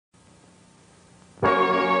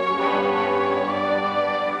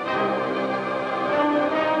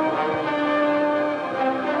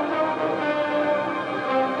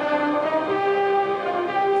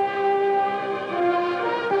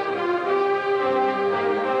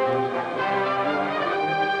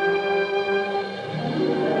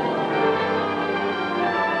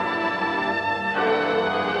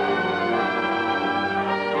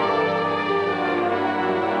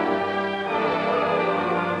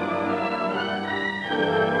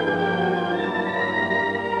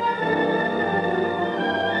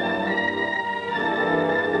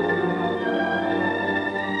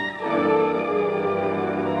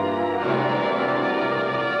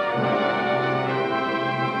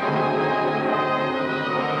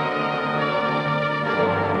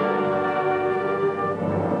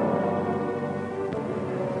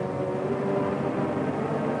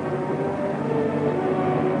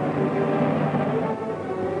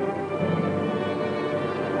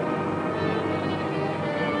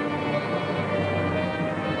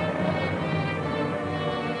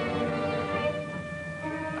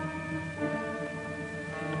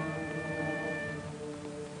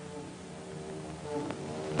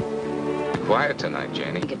quiet tonight,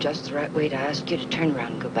 Janie. I think it's just the right way to ask you to turn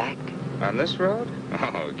around and go back. On this road?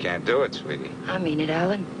 Oh, we can't do it, sweetie. I mean it,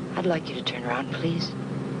 Alan. I'd like you to turn around, please.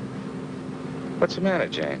 What's the matter,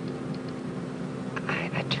 Jane?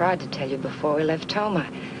 I tried to tell you before we left home.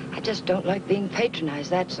 I just don't like being patronized,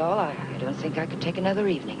 that's all. I don't think I could take another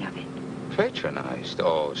evening of it. Patronized?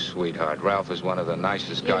 Oh, sweetheart, Ralph is one of the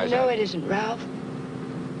nicest guys. You know it isn't Ralph.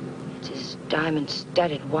 It's his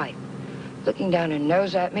diamond-studded wife, looking down her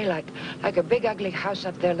nose at me like a big ugly house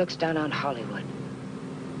up there looks down on Hollywood.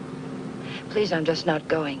 Please, I'm just not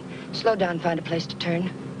going. Slow down, find a place to turn.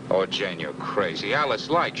 Oh, Jane, you're crazy. Alice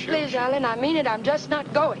likes you. Please, Alan, I mean it. I'm just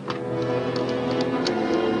not going.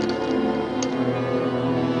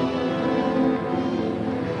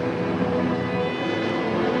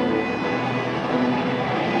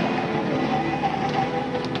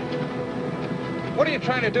 What are you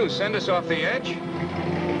trying to do, send us off the edge?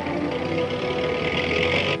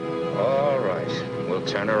 All right, we'll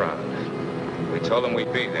turn around. We told them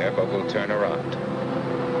we'd be there, but we'll turn around.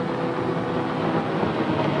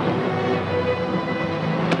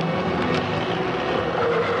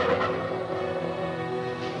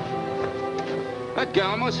 That guy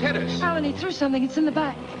almost hit us. Alan, he threw something. It's in the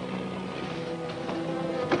back.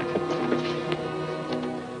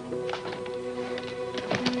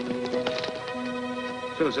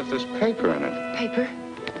 Feels as if there's paper in it. Paper?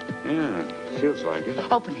 Yeah, feels like it.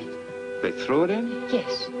 Open it. They threw it in?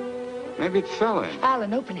 Yes. Maybe it fell in.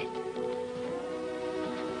 Alan, open it.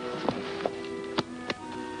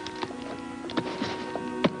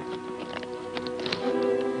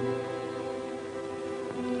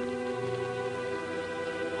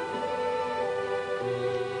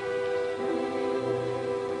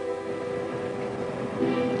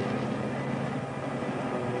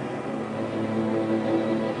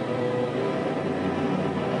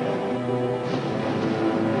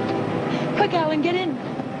 Quick, Alan, get in.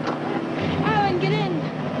 Alan, get in.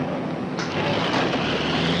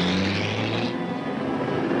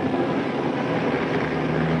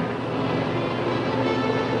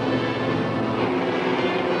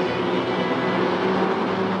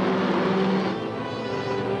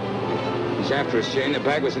 He's after us, Jane. The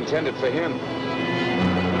bag was intended for him.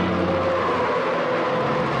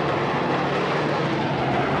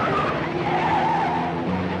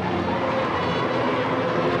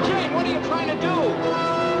 Jane, what are you trying to do?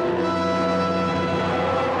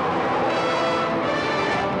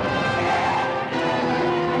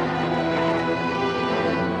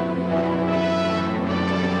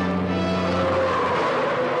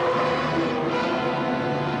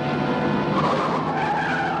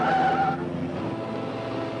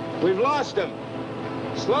 We've lost him.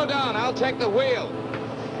 Slow down, I'll take the wheel.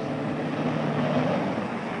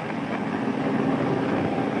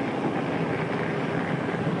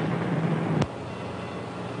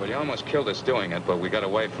 Well, you almost killed us doing it, but we got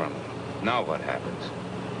away from him. Now what happens?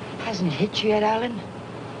 Hasn't it hit you yet, Alan?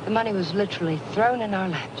 The money was literally thrown in our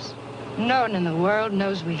laps. No one in the world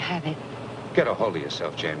knows we have it. Get a hold of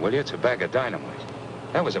yourself, Jane, will you? It's a bag of dynamite.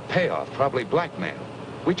 That was a payoff, probably blackmail.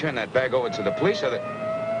 We turn that bag over to the police, or the...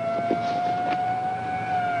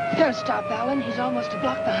 Don't stop, Alan. He's almost a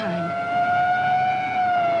block behind.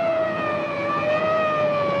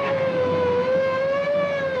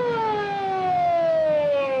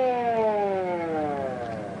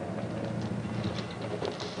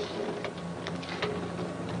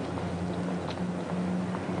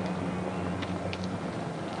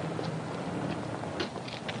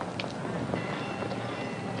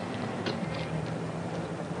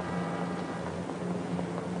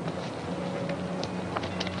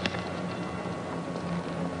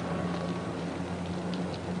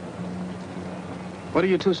 What are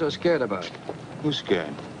you two so scared about? Who's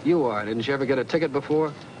scared? You are. Didn't you ever get a ticket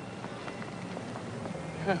before?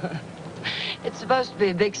 It's supposed to be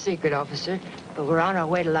a big secret, officer, but we're on our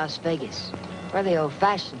way to Las Vegas. We're the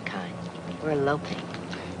old-fashioned kind. We're eloping.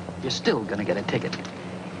 You're still gonna get a ticket.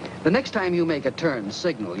 The next time you make a turn,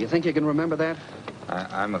 signal. You think you can remember that?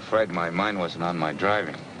 I'm afraid my mind wasn't on my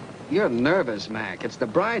driving. You're nervous, Mac. It's the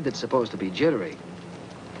bride that's supposed to be jittery.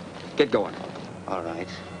 Get going. All right.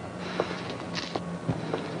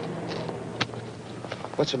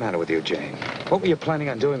 What's the matter with you, Jane? What were you planning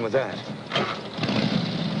on doing with that?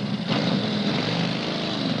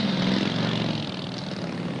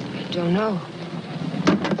 I don't know.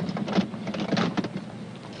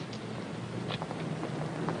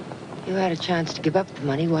 You had a chance to give up the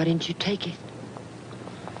money. Why didn't you take it?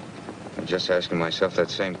 I'm just asking myself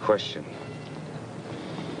that same question.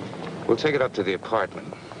 We'll take it up to the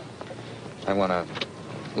apartment. I want to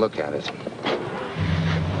look at it.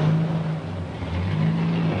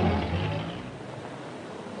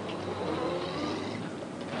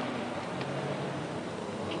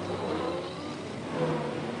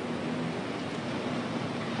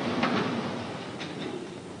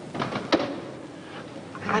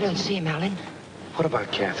 I don't see him, Alan. What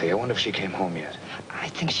about Kathy? I wonder if she came home yet. I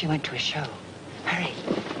think she went to a show. Hurry.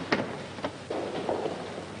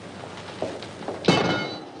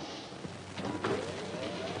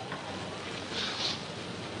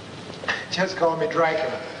 Just call me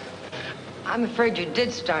Dracula. I'm afraid you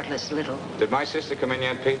did startle us a little. Did my sister come in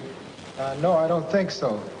yet, Pete? No, I don't think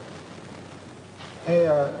so.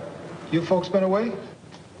 Hey, you folks been away?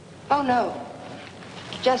 Oh, no.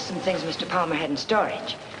 Just some things Mr. Palmer had in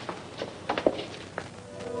storage.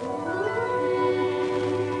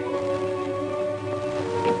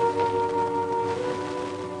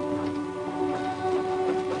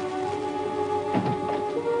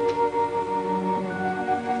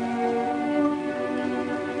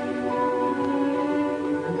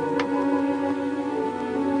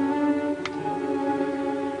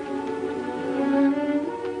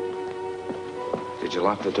 Did you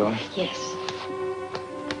lock the door? Yes.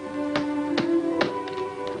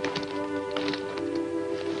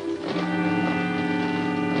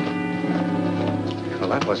 Well,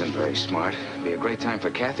 that wasn't very smart. It'd be a great time for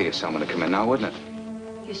Kathy or someone to come in now, wouldn't it?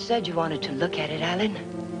 You said you wanted to look at it, Alan.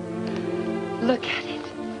 Look at it.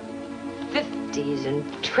 50s and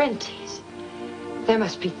 20s. There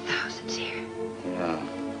must be thousands here. Yeah,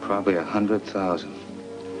 probably 100,000.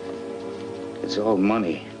 It's all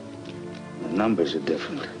money. The numbers are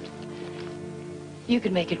different. You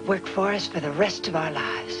could make it work for us for the rest of our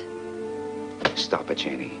lives. Stop it,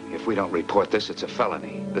 Janie. If we don't report this, it's a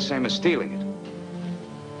felony. The same as stealing it.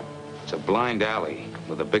 It's a blind alley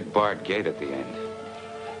with a big barred gate at the end.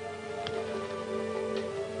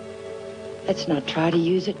 Let's not try to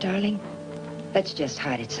use it, darling. Let's just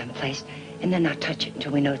hide it someplace and then not touch it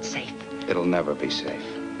until we know it's safe. It'll never be safe.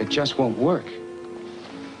 It just won't work.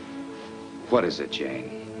 What is it,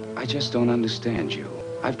 Jane? I just don't understand you.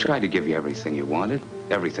 I've tried to give you everything you wanted,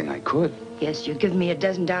 everything I could. Yes, you've given me a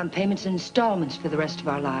dozen down payments and installments for the rest of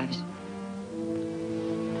our lives.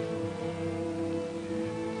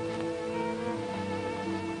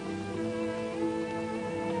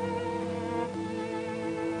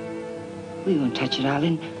 We won't touch it,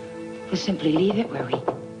 Alan. We'll simply leave it where we...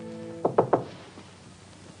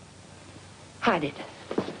 Hide it.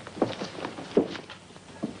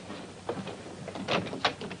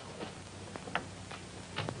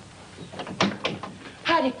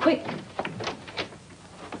 Hide it, quick.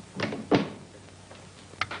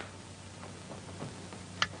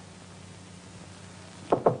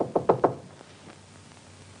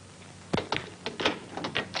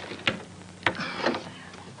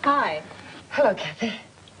 Hi. Hello, Kathy.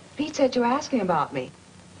 Pete said you were asking about me.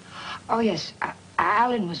 Oh, yes.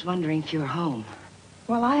 Alan was wondering if you were home.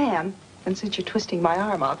 Well, I am. And since you're twisting my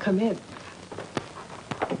arm, I'll come in.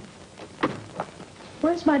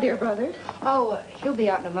 Where's my dear brother? Oh, he'll be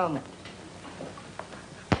out in a moment.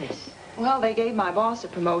 Please. Well, they gave my boss a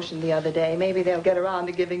promotion the other day. Maybe they'll get around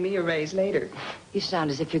to giving me a raise later. You sound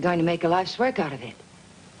as if you're going to make a life's work out of it.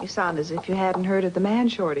 You sound as if you hadn't heard of the man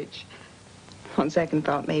shortage. On second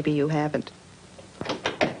thought, maybe you haven't.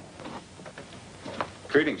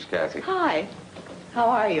 Greetings, Kathy. Hi. How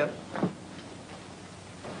are you?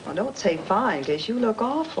 Well, don't say fine, because you look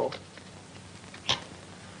awful.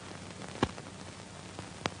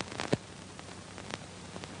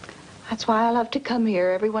 That's why I love to come here.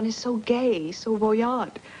 Everyone is so gay, so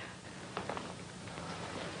voyant.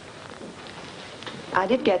 I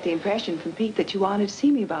did get the impression from Pete that you wanted to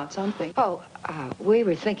see me about something. Oh, we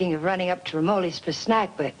were thinking of running up to Ramoli's for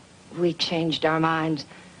snack, but we changed our minds.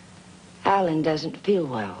 Alan doesn't feel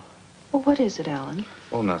well. Well, what is it, Alan?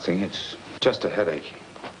 Oh, nothing. It's just a headache.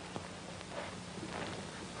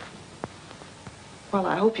 Well,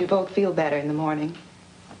 I hope you both feel better in the morning.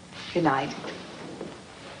 Good night.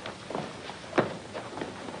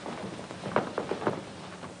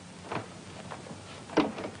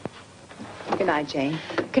 Good night, Jane.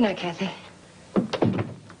 Good night, Kathy.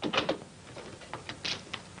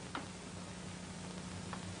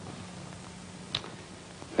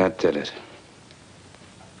 That did it.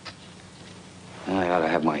 I ought to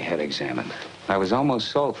have my head examined. I was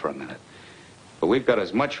almost sold for a minute. But we've got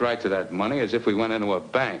as much right to that money as if we went into a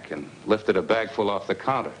bank and lifted a bag full off the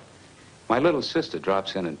counter. My little sister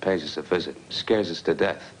drops in and pays us a visit. Scares us to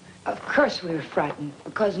death. Of course we were frightened,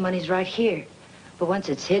 because money's right here. But once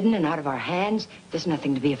it's hidden and out of our hands, there's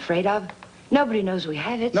nothing to be afraid of. Nobody knows we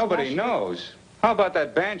have it. Nobody knows. How about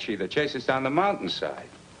that banshee that chased us down the mountainside?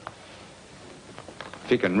 If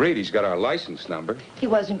he can read, he's got our license number. He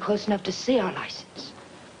wasn't close enough to see our license.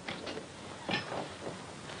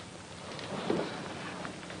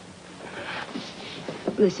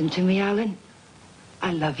 Listen to me, Alan.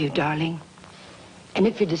 I love you, darling. And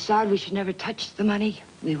if you decide we should never touch the money,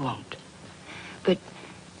 we won't. But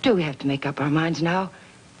do we have to make up our minds now?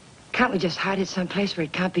 Can't we just hide it someplace where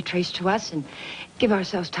it can't be traced to us and give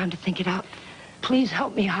ourselves time to think it out? Please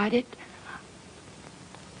help me hide it.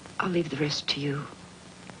 I'll leave the rest to you.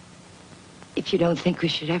 If you don't think we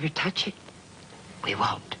should ever touch it, we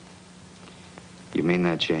won't. You mean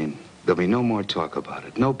that, Jane? There'll be no more talk about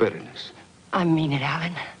it, no bitterness. I mean it,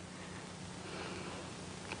 Alan.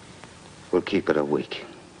 We'll keep it a week.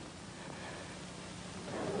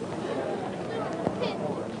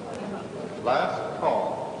 Last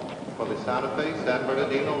call for the Santa Fe San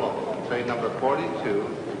Bernardino local. Train number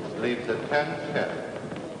 42 leaves at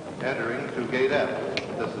 10:10, entering through gate F.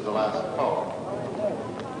 This is the last call.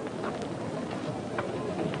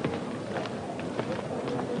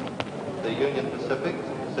 The Union Pacific,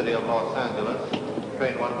 City of Los Angeles,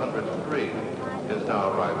 train 103 is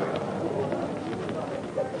now arriving.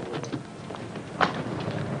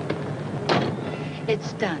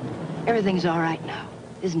 It's done. Everything's all right now,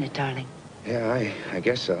 isn't it, darling? Yeah, I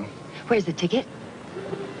guess so. Where's the ticket?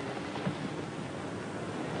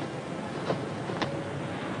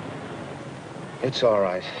 It's all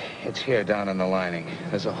right. It's here down in the lining.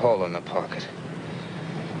 There's a hole in the pocket.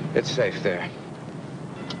 It's safe there.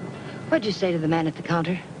 What'd you say to the man at the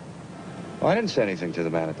counter? Well, I didn't say anything to the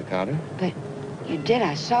man at the counter. But you did.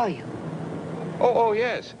 I saw you. Oh,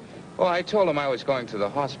 yes. Well, I told him I was going to the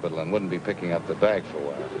hospital and wouldn't be picking up the bag for a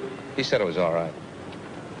while. He said it was all right.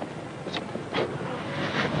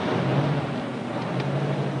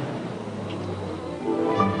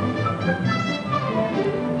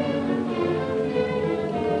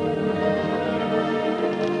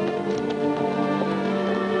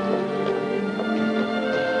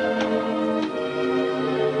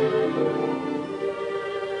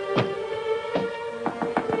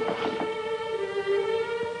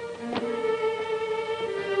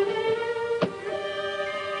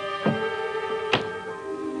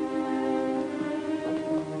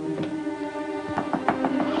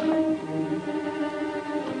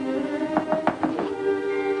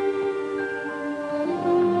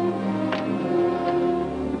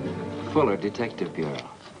 Fuller, Detective Bureau.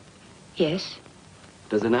 Yes?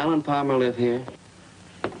 Does an Alan Palmer live here?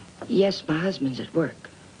 Yes, my husband's at work.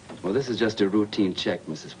 Well, this is just a routine check,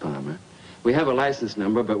 Mrs. Palmer. We have a license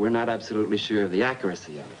number, but we're not absolutely sure of the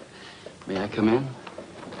accuracy of it. May I come in?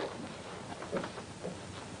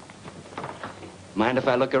 Mind if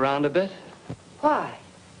I look around a bit? Why?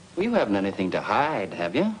 Well, you haven't anything to hide,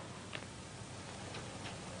 have you?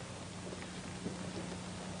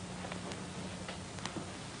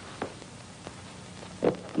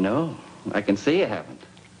 No, I can see you haven't.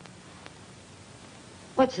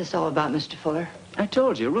 What's this all about, Mr. Fuller? I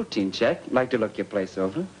told you, routine check. Like to look your place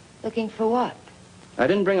over. Looking for what? I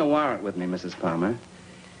didn't bring a warrant with me, Mrs. Palmer.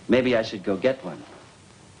 Maybe I should go get one.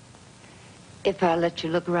 If I let you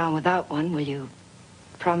look around without one, will you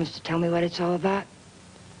promise to tell me what it's all about?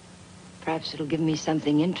 Perhaps it'll give me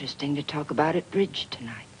something interesting to talk about at bridge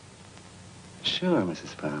tonight. Sure,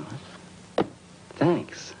 Mrs. Palmer.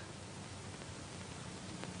 Thanks.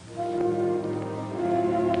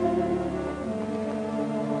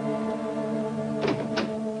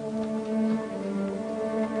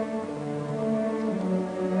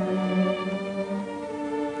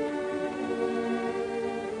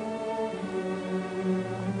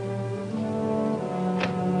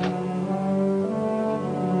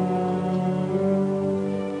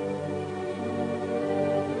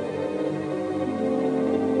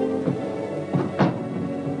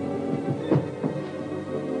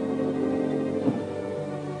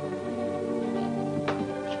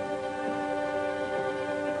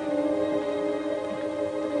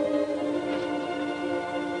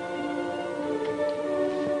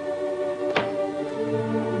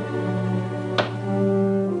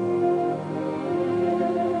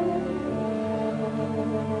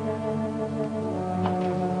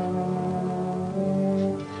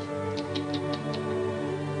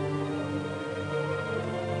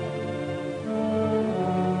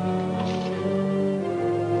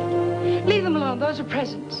 Leave them alone. Those are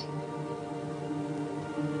presents.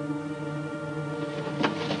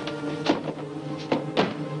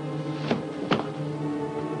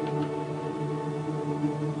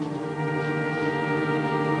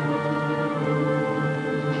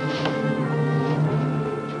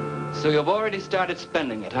 So you've already started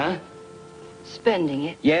spending it, huh? Spending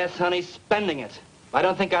it? Yes, honey, spending it. I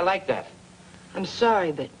don't think I like that. I'm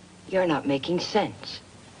sorry, but you're not making sense.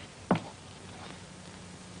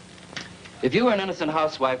 If you were an innocent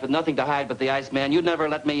housewife with nothing to hide but the Iceman, you'd never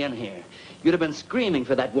let me in here. You'd have been screaming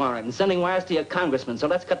for that warrant and sending wires to your congressman, so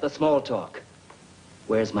let's cut the small talk.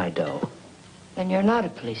 Where's my dough? Then you're not a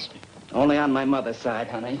policeman. Only on my mother's side,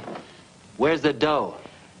 honey. Where's the dough?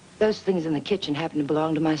 Those things in the kitchen happen to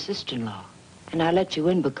belong to my sister-in-law. And I let you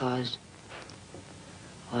in because,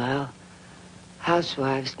 well,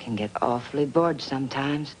 housewives can get awfully bored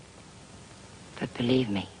sometimes. But believe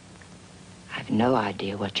me, I've no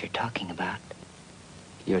idea what you're talking about.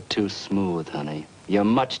 You're too smooth, honey. You're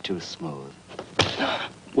much too smooth.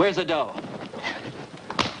 Where's the dough?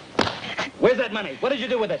 Where's that money? What did you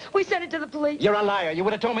do with it? We sent it to the police. You're a liar. You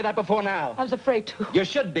would have told me that before now. I was afraid to. You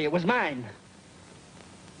should be. It was mine.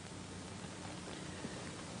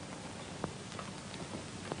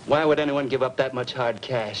 Why would anyone give up that much hard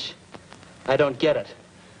cash? I don't get it.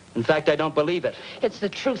 In fact, I don't believe it. It's the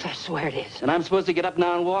truth, I swear it is. And I'm supposed to get up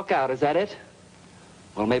now and walk out, is that it?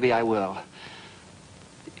 Well, maybe I will.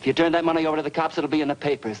 If you turn that money over to the cops, it'll be in the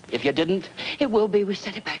papers. If you didn't... It will be. We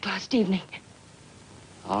sent it back last evening.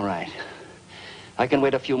 All right. I can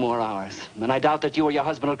wait a few more hours. And I doubt that you or your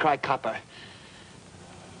husband will cry copper.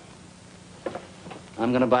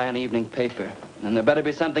 I'm going to buy an evening paper. And there better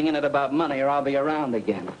be something in it about money or I'll be around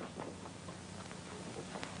again.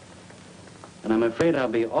 And I'm afraid I'll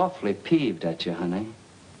be awfully peeved at you, honey.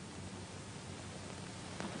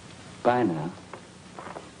 Bye now.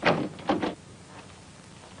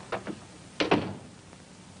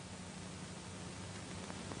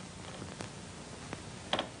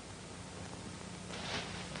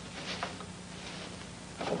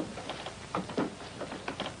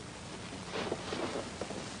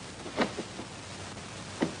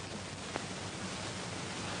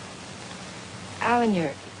 Alan,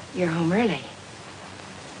 you're home early.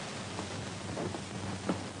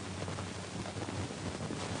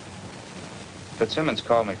 Fitzsimmons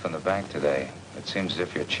called me from the bank today. It seems as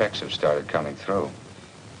if your checks have started coming through.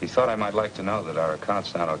 He thought I might like to know that our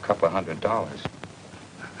account's down to a couple of $100.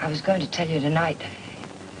 I was going to tell you tonight.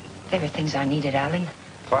 There were things I needed, Alan.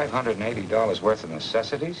 $580 worth of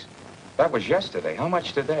necessities? That was yesterday. How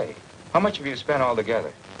much today? How much have you spent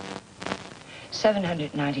altogether?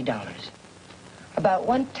 $790. About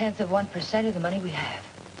 0.1% of the money we have.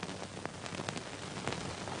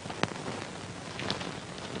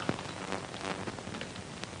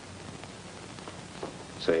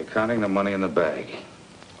 So you're counting the money in the bag.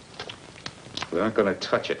 We aren't going to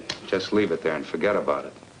touch it. Just leave it there and forget about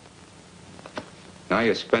it. Now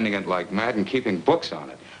you're spending it like mad and keeping books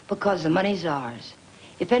on it. Because the money's ours.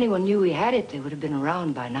 If anyone knew we had it, they would have been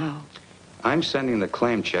around by now. I'm sending the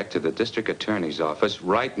claim check to the district attorney's office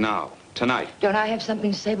right now, tonight. Don't I have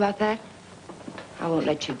something to say about that? I won't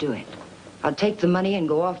let you do it. I'll take the money and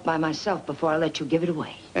go off by myself before I let you give it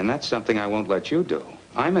away. And that's something I won't let you do.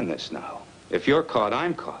 I'm in this now. If you're caught,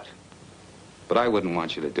 I'm caught. But I wouldn't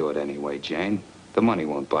want you to do it anyway, Jane. The money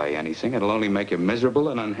won't buy anything. It'll only make you miserable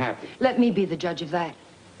and unhappy. Let me be the judge of that.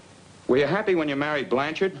 Were you happy when you married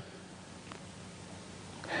Blanchard?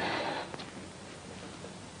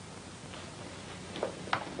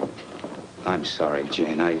 I'm sorry,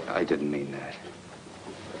 Jane. I didn't mean that.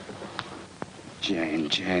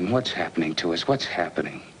 Jane, what's happening to us? What's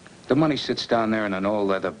happening? The money sits down there in an old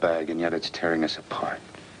leather bag, and yet it's tearing us apart.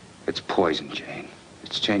 It's poison, Jane.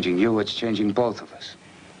 It's changing you. It's changing both of us.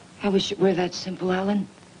 I wish it were that simple, Alan.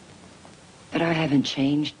 But I haven't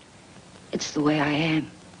changed. It's the way I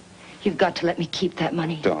am. You've got to let me keep that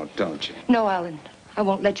money. Don't, Jane. No, Alan. I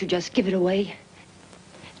won't let you just give it away.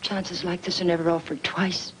 Chances like this are never offered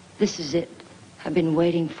twice. This is it. I've been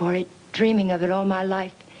waiting for it, dreaming of it all my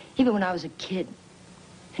life, even when I was a kid.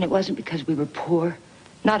 And it wasn't because we were poor.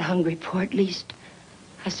 Not hungry poor, at least.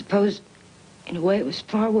 I suppose, in a way, it was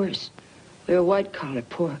far worse. We were white-collar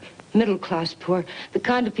poor, middle-class poor, the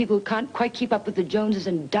kind of people who can't quite keep up with the Joneses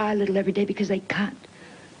and die a little every day because they can't.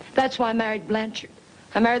 That's why I married Blanchard.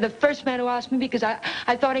 I married the first man who asked me because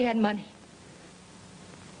I thought he had money.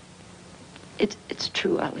 It's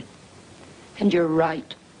true, Alan. And you're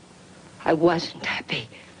right. I wasn't happy.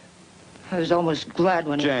 I was almost glad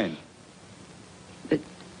when... Jane. But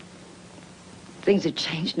things have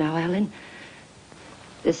changed now, Alan.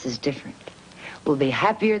 This is different. We'll be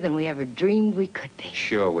happier than we ever dreamed we could be.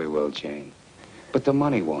 Sure we will, Jane. But the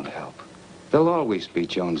money won't help. There'll always be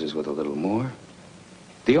Joneses with a little more.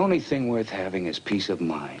 The only thing worth having is peace of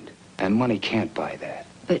mind. And money can't buy that.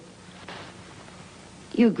 But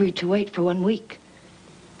you agreed to wait for 1 week.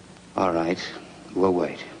 All right, we'll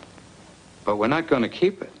wait. But we're not going to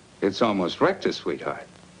keep it. It's almost wrecked us, sweetheart.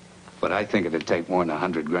 But I think it'd take more than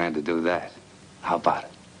 $100 grand to do that. How about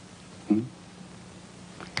it?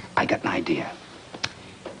 I got an idea.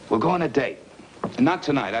 We'll go on a date. Not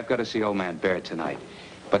tonight. I've got to see old man Bear tonight.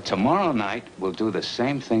 But tomorrow night, we'll do the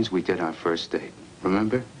same things we did our first date.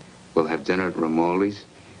 Remember? We'll have dinner at Romoli's.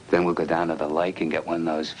 Then we'll go down to the lake and get one of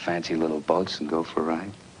those fancy little boats and go for a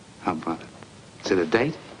ride. How about it? Is it a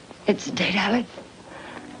date? It's a date, Alec.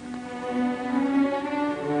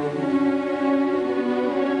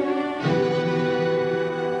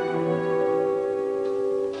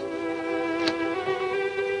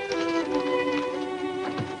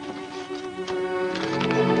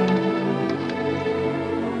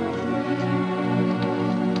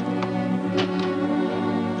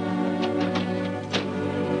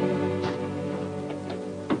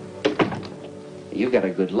 You got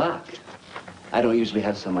a good lock. I don't usually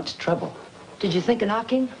have so much trouble. Did you think of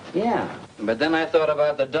knocking? Yeah, but then I thought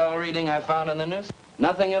about the dough reading I found in the news.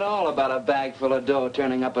 Nothing at all about a bag full of dough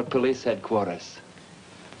turning up at police headquarters.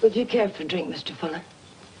 Would you care for a drink, Mr. Fuller?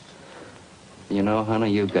 You know,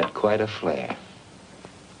 honey, you've got quite a flair.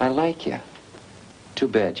 I like you. Too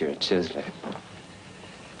bad you're a chiseler.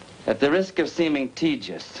 At the risk of seeming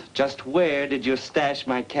tedious, just where did you stash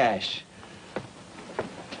my cash?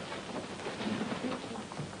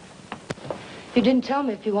 You didn't tell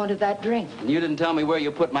me if you wanted that drink. And you didn't tell me where you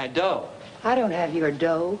put my dough. I don't have your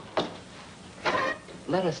dough.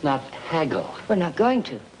 Let us not haggle. We're not going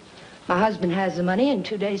to. My husband has the money, and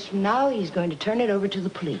 2 days from now, he's going to turn it over to the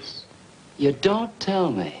police. You don't tell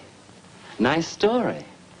me. Nice story.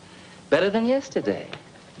 Better than yesterday.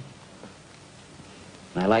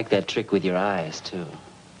 I like that trick with your eyes, too.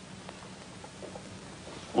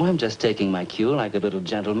 Oh, I'm just taking my cue like a little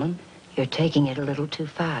gentleman. You're taking it a little too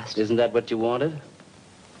fast. Isn't that what you wanted?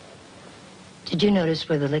 Did you notice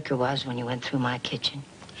where the liquor was when you went through my kitchen?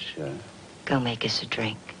 Sure. Go make us a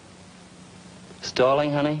drink.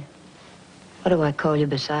 Stalling, honey? What do I call you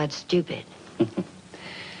besides stupid?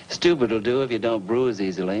 Stupid will do if you don't bruise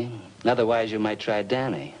easily. Otherwise, you might try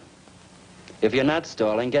Danny. If you're not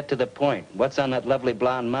stalling, get to the point. What's on that lovely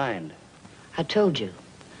blonde mind? I told you.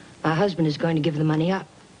 My husband is going to give the money up.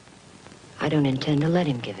 I don't intend to let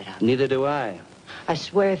him give it up. Neither do I. I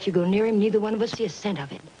swear if you go near him, neither one of us see a cent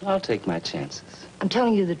of it. I'll take my chances. I'm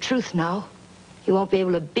telling you the truth now. You won't be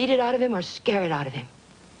able to beat it out of him or scare it out of him.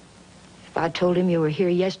 If I told him you were here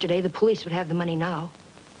yesterday, the police would have the money now.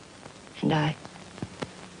 And I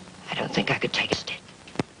don't think I could take a stick.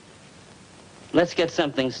 Let's get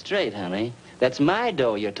something straight, honey. That's my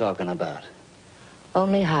dough you're talking about.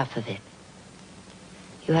 Only half of it.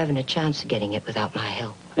 You haven't a chance of getting it without my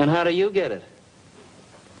help. And how do you get it?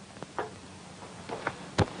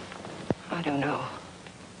 I don't know.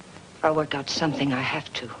 I'll work out something. I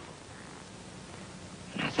have to.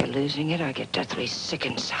 And after losing it, I get deathly sick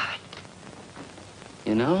inside.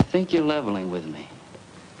 You know, I think you're leveling with me.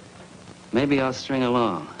 Maybe I'll string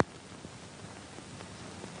along.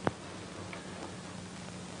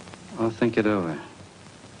 I'll think it over.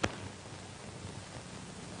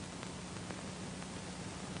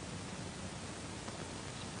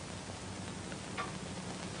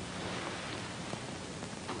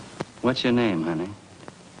 What's your name, honey?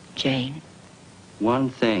 Jane. One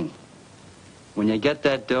thing. When you get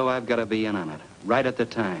that dough, I've got to be in on it. Right at the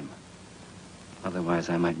time. Otherwise,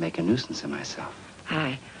 I might make a nuisance of myself.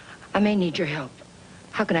 I may need your help.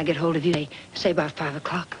 How can I get hold of you? Say about 5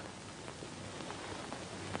 o'clock.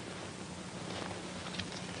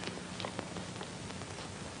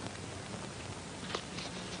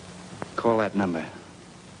 Call that number.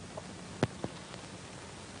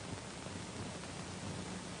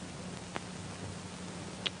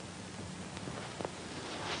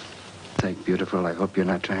 Take, beautiful, I hope you're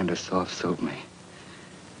not trying to soft soap me.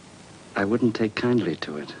 I wouldn't take kindly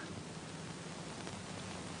to it.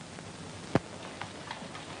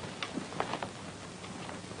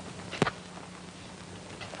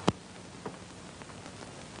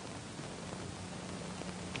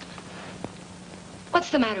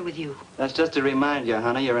 What's the matter with you? That's just to remind you,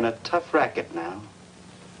 honey, you're in a tough racket now.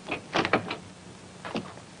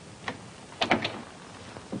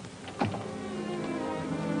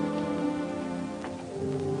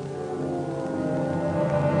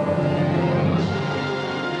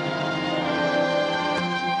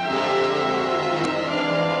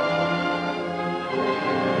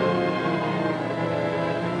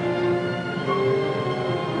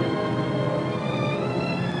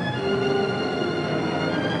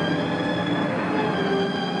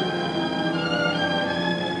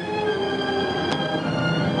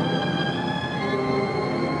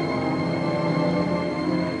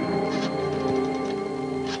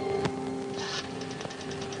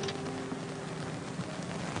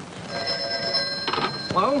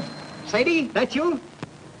 Hello? Sadie, that you?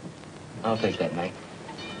 I'll take that, Mike.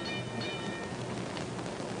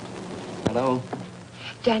 Hello?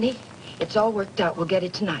 Danny, it's all worked out. We'll get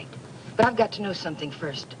it tonight. But I've got to know something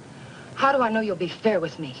first. How do I know you'll be fair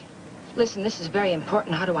with me? Listen, this is very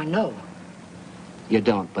important. How do I know? You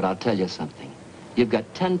don't, but I'll tell you something. You've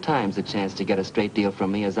got 10 times the chance to get a straight deal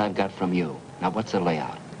from me as I've got from you. Now, what's the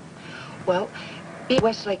layout? Well, be at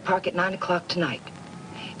Westlake Park at 9 o'clock tonight.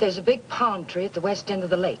 There's a big palm tree at the west end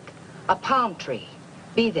of the lake. A palm tree.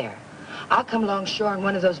 Be there. I'll come along shore in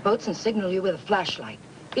one of those boats and signal you with a flashlight.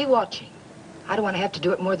 Be watching. I don't want to have to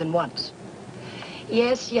do it more than once.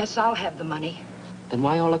 Yes, I'll have the money. Then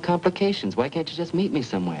why all the complications? Why can't you just meet me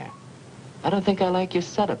somewhere? I don't think I like your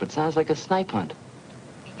setup. It sounds like a snipe hunt.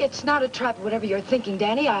 It's not a trap, whatever you're thinking,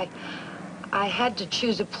 Danny. I had to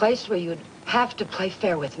choose a place where you'd have to play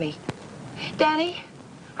fair with me. Danny,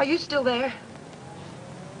 are you still there?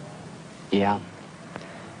 Yeah.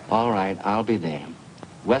 All right, I'll be there.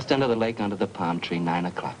 West end of the lake under the palm tree, 9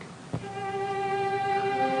 o'clock.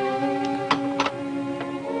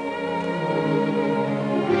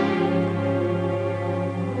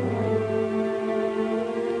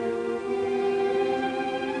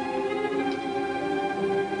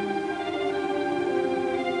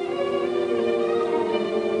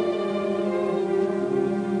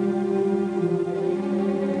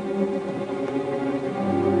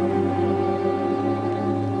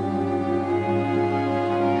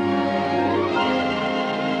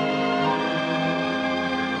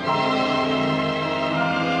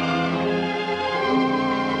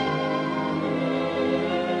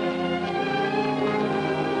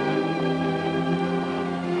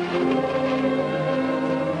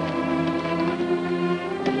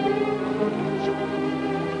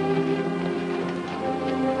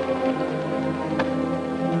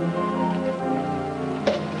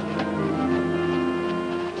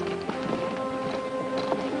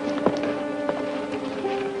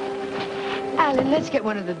 Let's get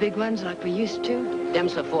one of the big ones like we used to.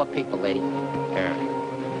 Them's for 4 people, lady. Here.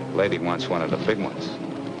 Lady wants one of the big ones.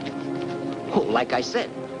 Oh, like I said.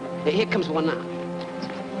 Here comes one now.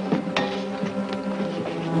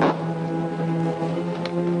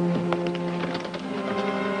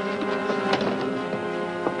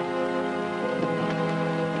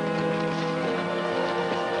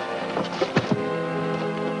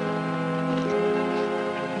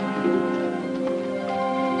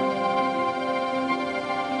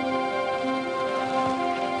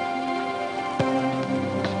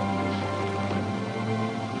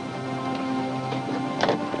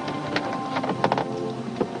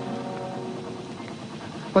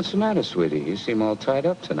 What's the matter, sweetie? You seem all tied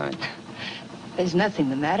up tonight. There's nothing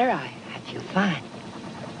the matter. I feel fine.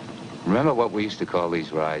 Remember what we used to call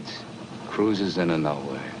these rides? Cruises into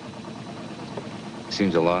nowhere.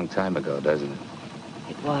 Seems a long time ago, doesn't it?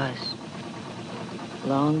 It was. A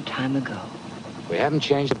long time ago. We haven't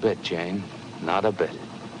changed a bit, Jane. Not a bit.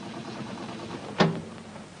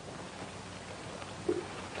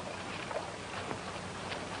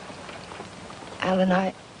 Alan,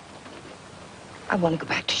 I want to go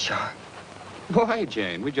back to shore. Why,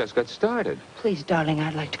 Jane? We just got started. Please, darling,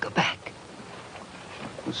 I'd like to go back.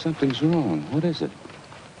 Well, something's wrong. What is it?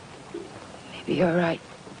 Maybe you're right.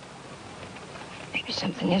 Maybe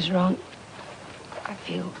something is wrong. I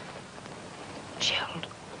feel chilled.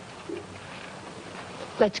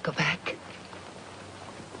 Let's go back.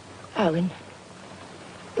 Alan,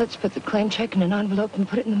 let's put the claim check in an envelope and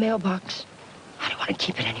put it in the mailbox. I don't want to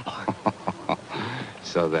keep it anymore.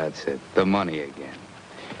 So that's it. The money again.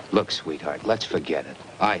 Look, sweetheart, let's forget it.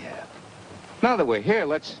 I have. Now that we're here,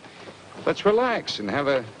 let's relax and have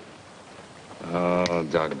a... Oh,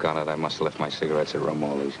 doggone it. I must have left my cigarettes at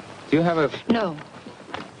Romoli's. Do you have a... No.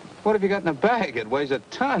 What have you got in the bag? It weighs a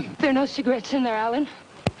ton. There are no cigarettes in there, Alan.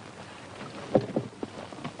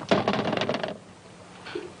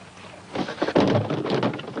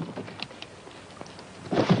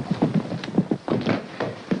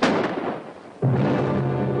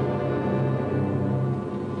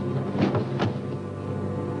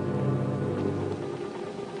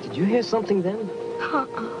 Did you hear something then?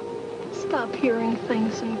 Stop hearing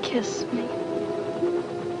things and kiss me.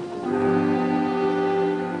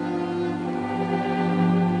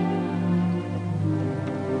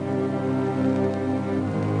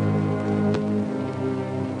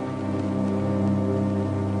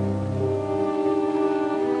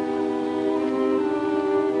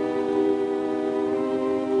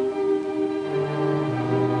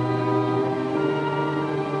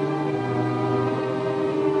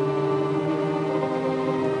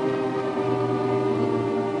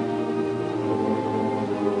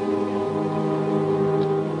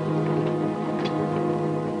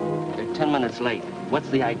 Late. What's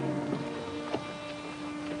the idea?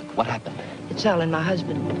 What happened? It's Alan, my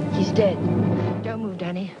husband. He's dead. Don't move,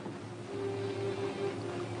 Danny.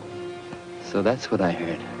 So that's what I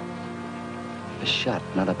heard. A shot,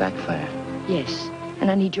 not a backfire. Yes,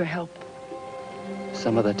 and I need your help.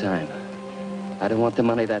 Some other time. I don't want the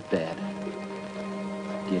money that bad.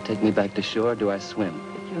 Do you take me back to shore, or do I swim?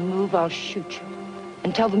 If you move, I'll shoot you.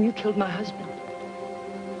 And tell them you killed my husband.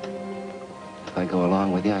 If I go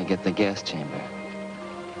along with you, I get the gas chamber.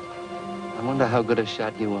 I wonder how good a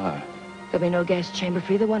shot you are. There'll be no gas chamber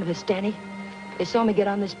for either one of us, Danny. They saw me get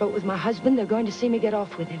on this boat with my husband. They're going to see me get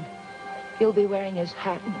off with him. He'll be wearing his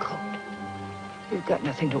hat and coat. You've got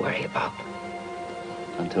nothing to worry about.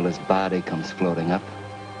 Until his body comes floating up.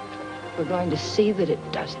 We're going to see that it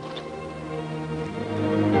doesn't.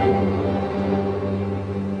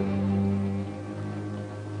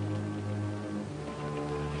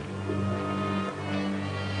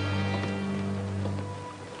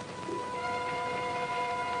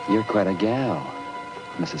 You're quite a gal,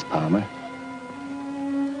 Mrs. Palmer.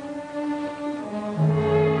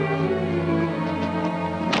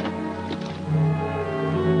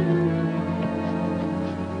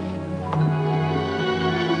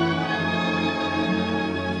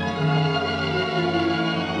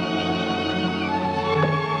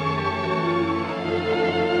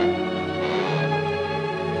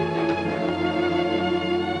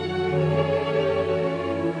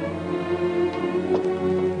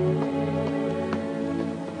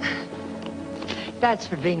 That's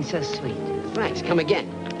for being so sweet. Thanks. Come again.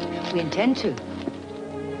 We intend to.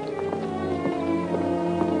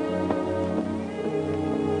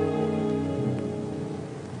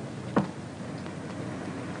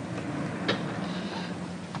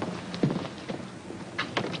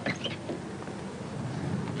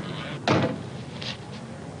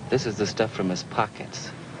 This is the stuff from his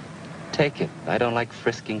pockets. Take it. I don't like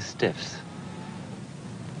frisking stiffs.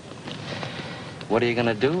 What are you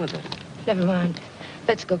gonna do with it? Never mind.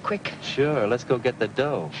 Let's go quick. Sure, let's go get the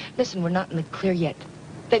dough. Listen, we're not in the clear yet.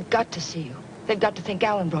 They've got to see you. They've got to think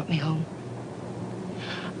Alan brought me home.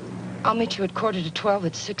 I'll meet you at 11:45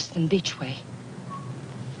 at 6th and Beachway.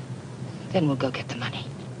 Then we'll go get the money.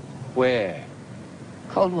 Where?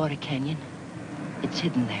 Coldwater Canyon. It's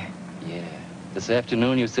hidden there. Yeah. This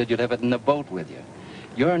afternoon you said you'd have it in the boat with you.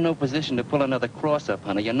 You're in no position to pull another cross-up,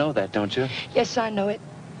 honey. You know that, don't you? Yes, I know it.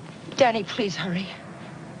 Danny, please hurry.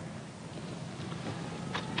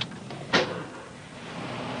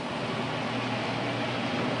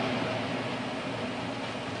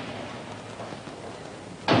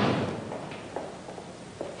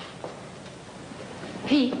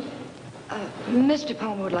 Pete, Mr.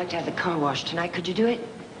 Palmer would like to have the car washed tonight. Could you do it?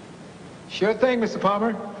 Sure thing, Mr.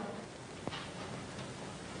 Palmer.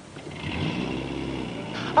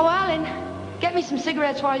 Oh, Alan, get me some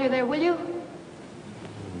cigarettes while you're there, will you?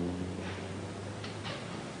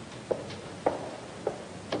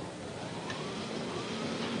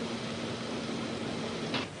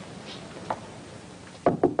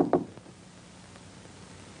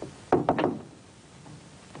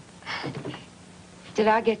 Did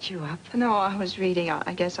I get you up? No, I was reading.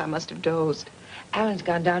 I guess I must have dozed. Alan's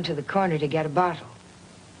gone down to the corner to get a bottle.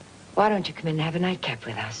 Why don't you come in and have a nightcap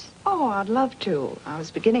with us? Oh, I'd love to. I was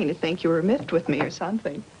beginning to think you were miffed with me or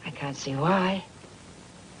something. I can't see why.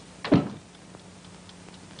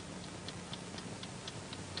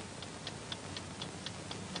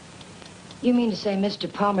 You mean to say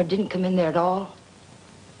Mr. Palmer didn't come in there at all?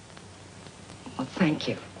 Well, thank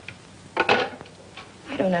you.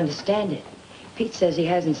 I don't understand it. Pete says he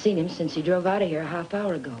hasn't seen him since he drove out of here a half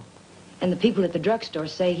hour ago. And the people at the drugstore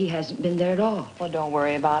say he hasn't been there at all. Well, don't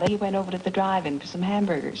worry about it. He went over to the drive-in for some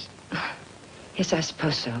hamburgers. Yes, I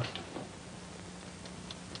suppose so.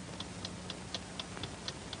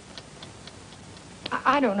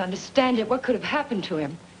 I don't understand it. What could have happened to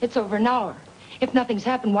him? It's over an hour. If nothing's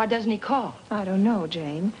happened, why doesn't he call? I don't know,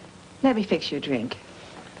 Jane. Let me fix your drink.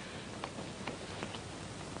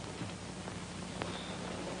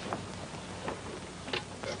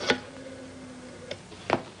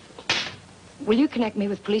 Will you connect me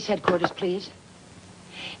with police headquarters, please?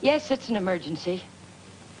 Yes, it's an emergency.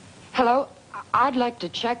 Hello? I'd like to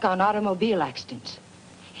check on automobile accidents.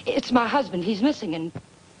 It's my husband. He's missing and...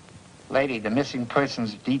 Lady, the missing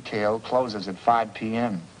persons detail closes at 5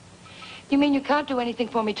 p.m. You mean you can't do anything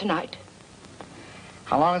for me tonight?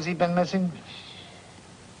 How long has he been missing?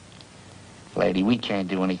 Lady, we can't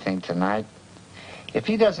do anything tonight. If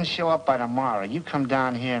he doesn't show up by tomorrow, you come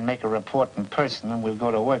down here and make a report in person, and we'll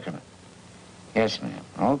go to work on it. Yes, ma'am.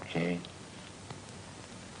 Okay.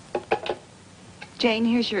 Jane,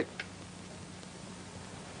 here's your...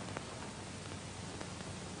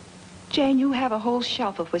 Jane, you have a whole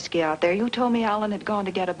shelf of whiskey out there. You told me Alan had gone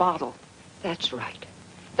to get a bottle. That's right.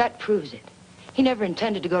 That proves it. He never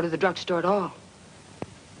intended to go to the drugstore at all.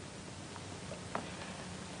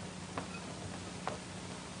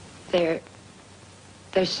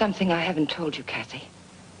 There's something I haven't told you, Kathy.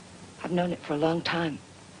 I've known it for a long time.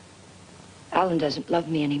 Alan doesn't love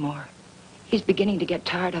me anymore. He's beginning to get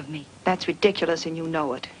tired of me. That's ridiculous, and you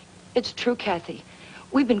know it. It's true, Kathy.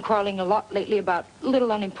 We've been quarreling a lot lately about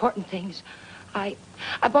little unimportant things. I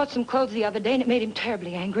bought some clothes the other day, and it made him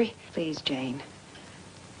terribly angry. Please, Jane.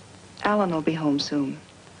 Alan will be home soon.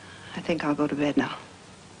 I think I'll go to bed now.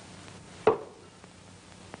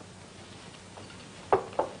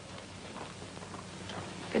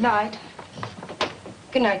 Good night.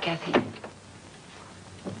 Good night, Kathy.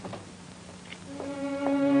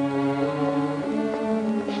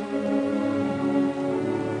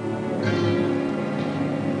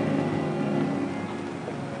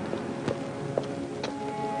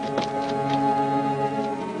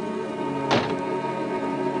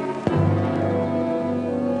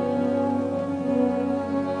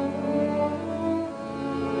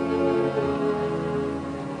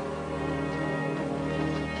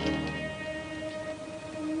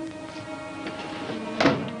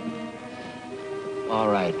 All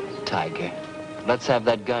right, Tiger. Let's have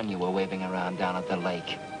that gun you were waving around down at the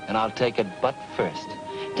lake. And I'll take it butt first.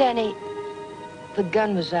 Danny, the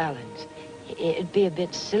gun was Alan's. It'd be a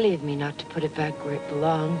bit silly of me not to put it back where it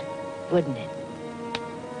belonged, wouldn't it?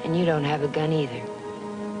 And you don't have a gun either.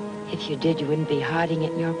 If you did, you wouldn't be hiding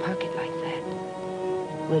it in your pocket like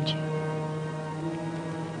that, would you?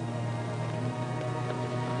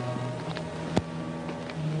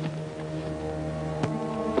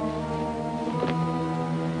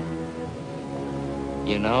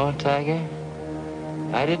 You know, Tiger,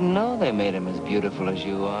 I didn't know they made him as beautiful as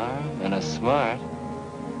you are, and as smart,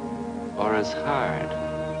 or as hard.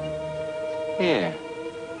 Here,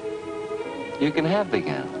 you can have the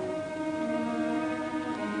gun.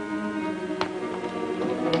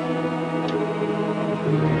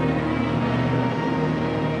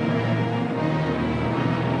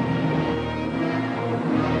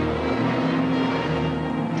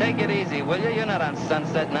 Take it easy, will you? You're not on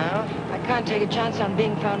Sunset now. I can't take a chance on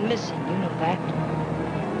being found missing. You know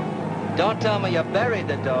that. Don't tell me you buried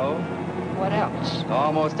the dough. What else?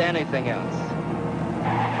 Almost anything else.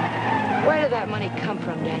 Where did that money come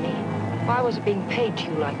from, Danny? Why was it being paid to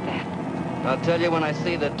you like that? I'll tell you when I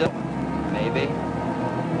see the dough. Maybe.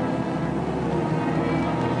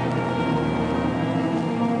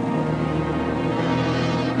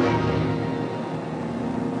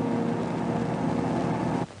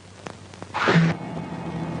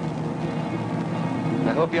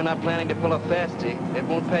 I hope you're not planning to pull a fastie. It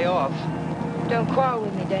won't pay off. Don't quarrel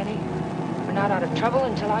with me, Danny. We're not out of trouble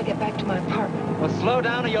until I get back to my apartment. Well, slow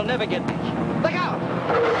down or you'll never get me. Look out!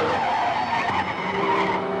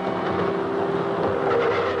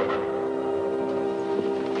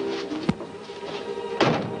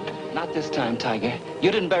 Not this time, Tiger.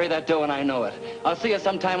 You didn't bury that dough and I know it. I'll see you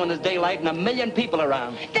sometime when there's daylight and a million people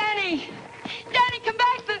around. Danny! Danny, come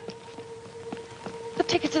back! The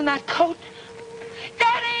ticket's in that coat.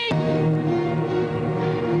 Danny!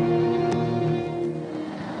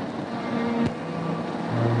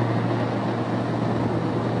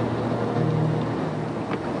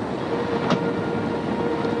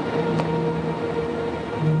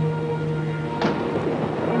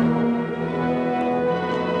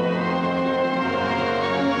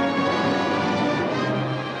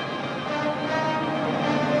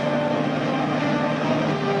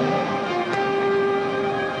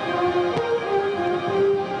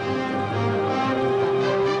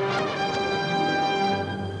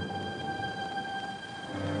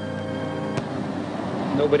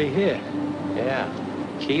 Nobody here. Yeah,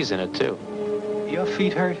 keys in it, too. Your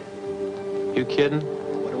feet hurt? You kidding?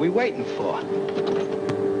 What are we waiting for?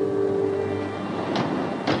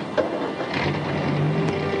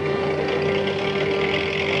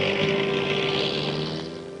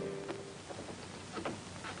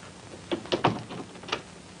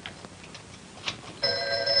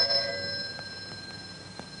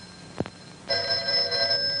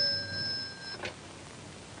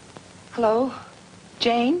 Hello?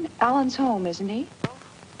 Jane, Alan's home, isn't he?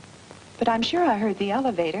 But I'm sure I heard the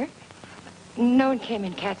elevator. No one came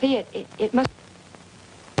in, Kathy. It must...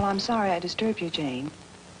 Well, I'm sorry I disturbed you, Jane.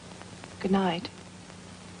 Good night.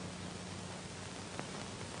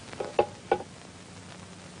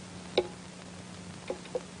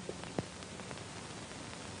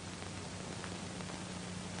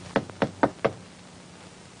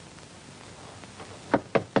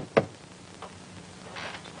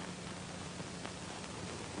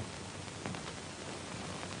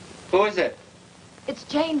 Who is it? It's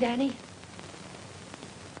Jane, Danny.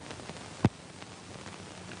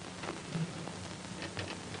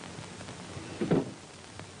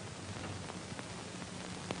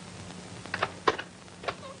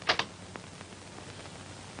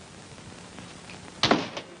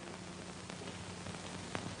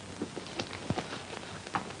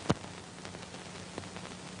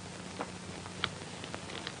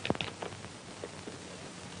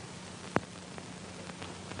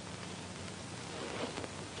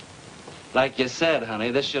 Like you said,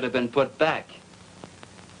 honey, this should have been put back.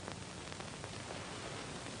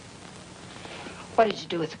 What did you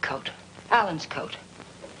do with the coat? Alan's coat.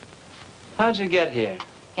 How'd you get here?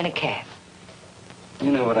 In a cab.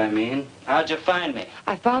 You know what I mean. How'd you find me?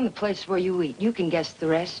 I found the place where you eat. You can guess the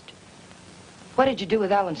rest. What did you do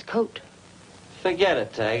with Alan's coat? Forget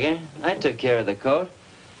it, Tiger. I took care of the coat.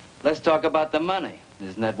 Let's talk about the money.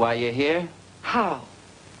 Isn't that why you're here? How?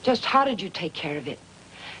 Just how did you take care of it?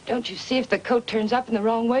 Don't you see if the coat turns up in the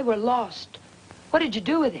wrong way, we're lost. What did you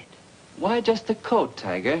do with it? Why just the coat,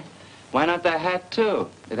 Tiger? Why not the hat, too?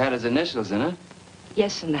 It had his initials in it.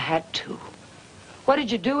 Yes, and the hat, too. What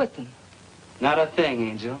did you do with them? Not a thing,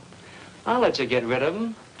 Angel. I'll let you get rid of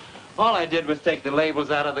them. All I did was take the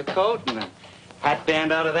labels out of the coat and the hat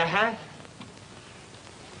band out of the hat.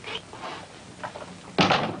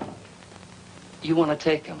 You want to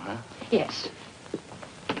take them, huh? Yes.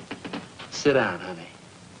 Sit down, honey.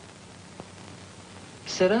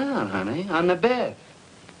 Sit down, honey, on the bed.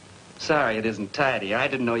 Sorry it isn't tidy. I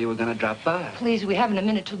didn't know you were going to drop by. Please, we haven't a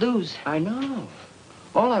minute to lose. I know.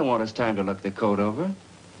 All I want is time to look the coat over.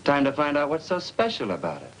 Time to find out what's so special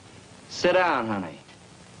about it. Sit down, honey.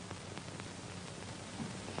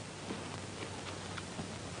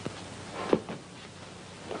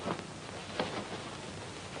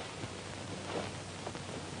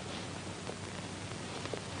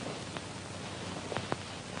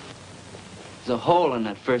 There's a hole in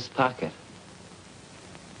that first pocket.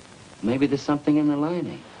 Maybe there's something in the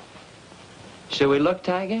lining. Shall we look,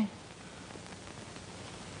 Tiger?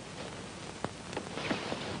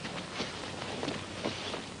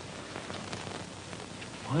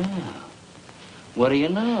 Well, what do you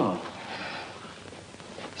know?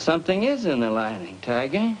 Something is in the lining,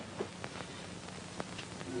 Tiger.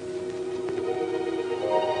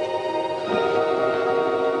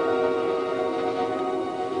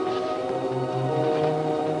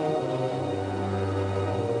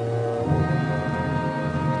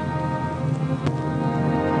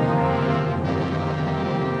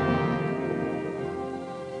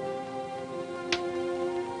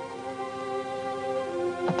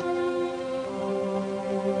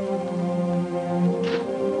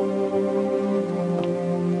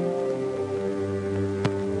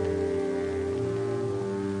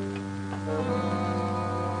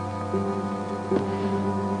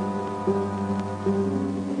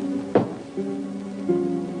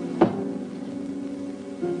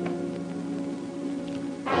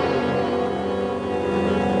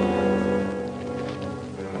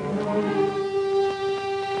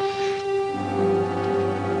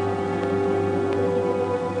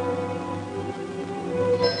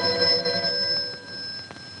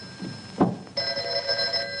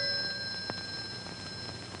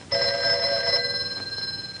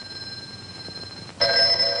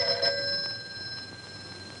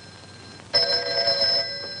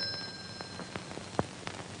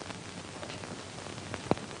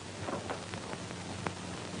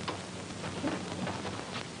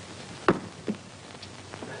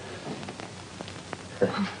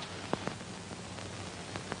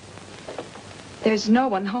 There's no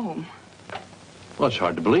one home. Well, it's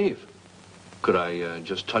hard to believe. Could I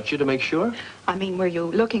just touch you to make sure? I mean, were you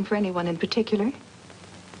looking for anyone in particular?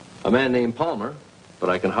 A man named Palmer, but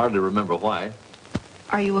I can hardly remember why.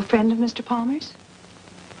 Are you a friend of Mr. Palmer's?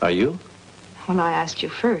 Are you? Well, I asked you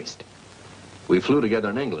first. We flew together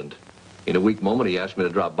in England. In a weak moment, he asked me to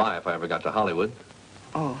drop by if I ever got to Hollywood.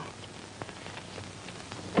 Oh.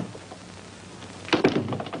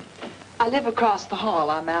 I live across the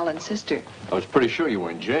hall. I'm Alan's sister. I was pretty sure you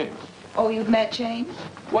weren't Jane. Oh, you've met Jane?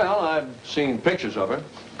 Well, I've seen pictures of her.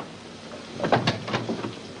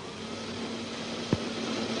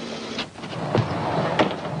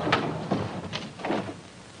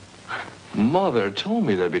 Mother told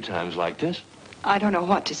me there'd be times like this. I don't know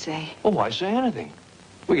what to say. Oh, why say anything?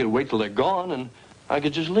 We could wait till they're gone, and I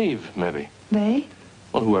could just leave, maybe. They?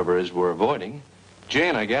 Well, whoever it is we're avoiding.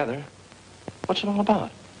 Jane, I gather. What's it all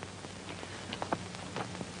about?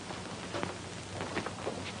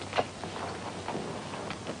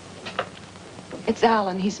 It's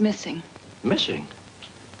Alan. He's missing. Missing?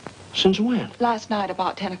 Since when? Last night,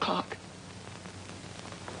 about 10 o'clock.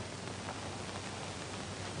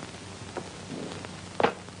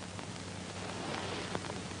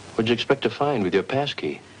 What'd you expect to find with your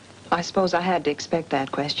passkey? I suppose I had to expect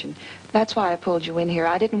that question. That's why I pulled you in here.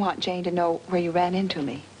 I didn't want Jane to know where you ran into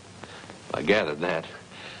me. I gathered that.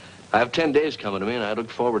 I have 10 days coming to me, and I look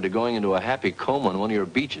forward to going into a happy coma on one of your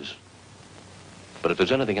beaches. But if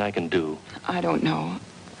there's anything I can do... I don't know.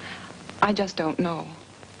 I just don't know.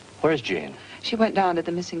 Where's Jane? She went down to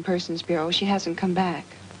the Missing Persons Bureau. She hasn't come back.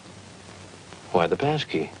 Why the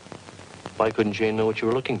passkey? Why couldn't Jane know what you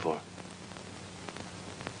were looking for?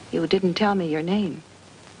 You didn't tell me your name.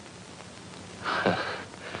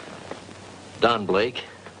 Don Blake.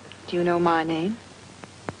 Do you know my name?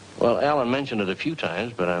 Well, Alan mentioned it a few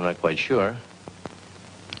times, but I'm not quite sure.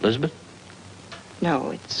 Lizabeth?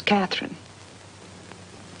 No, it's Catherine.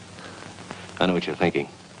 I know what you're thinking.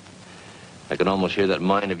 I can almost hear that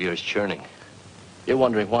mind of yours churning. You're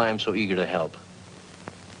wondering why I'm so eager to help.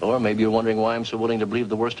 Or maybe you're wondering why I'm so willing to believe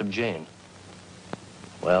the worst of Jane.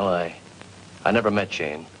 Well, I never met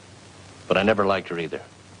Jane, but I never liked her either.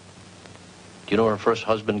 Do you know her first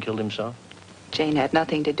husband killed himself? Jane had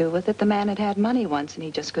nothing to do with it. The man had money once, and he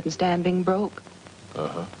just couldn't stand being broke.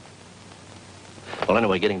 Uh-huh. Well,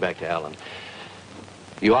 anyway, getting back to Alan.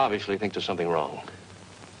 You obviously think there's something wrong.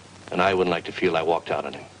 And I wouldn't like to feel I walked out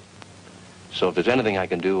on him. So if there's anything I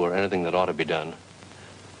can do or anything that ought to be done,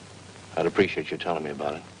 I'd appreciate you telling me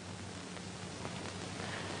about it.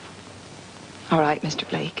 All right, Mr.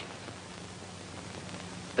 Blake.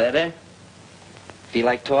 Better? Feel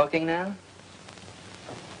like talking now?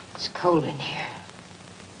 It's cold in here.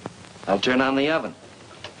 I'll turn on the oven.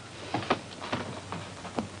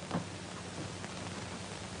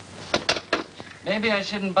 Maybe I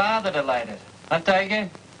shouldn't bother to light it. Huh, Tiger?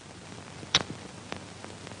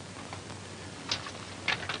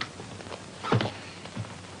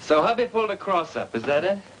 So hubby pulled a cross-up, is that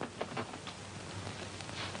it?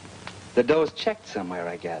 The dough's checked somewhere,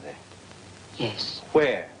 I gather. Yes.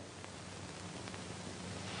 Where?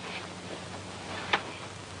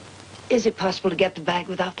 Is it possible to get the bag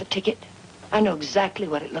without the ticket? I know exactly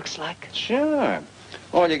what it looks like. Sure.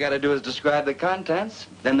 All you gotta do is describe the contents.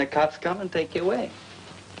 Then the cops come and take you away.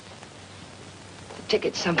 The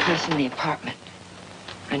ticket's someplace in the apartment.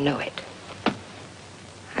 I know it.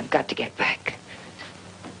 I've got to get back.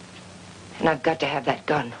 And I've got to have that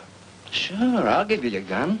gun. Sure, I'll give you your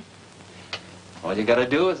gun. All you gotta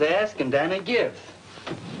do is ask and Danny gives.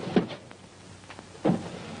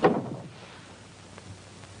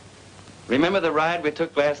 Remember the ride we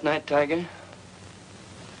took last night, Tiger?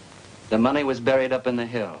 The money was buried up in the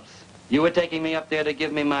hills. You were taking me up there to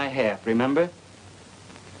give me my half, remember?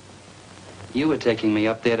 You were taking me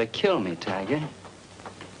up there to kill me, Tiger.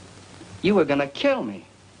 You were gonna kill me.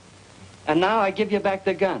 And now I give you back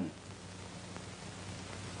the gun.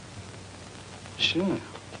 Sure.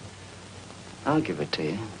 I'll give it to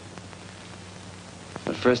you.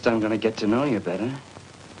 But first I'm gonna get to know you better.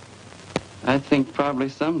 I think probably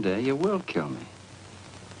someday you will kill me.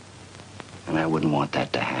 And I wouldn't want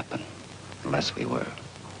that to happen unless we were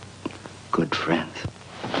good friends.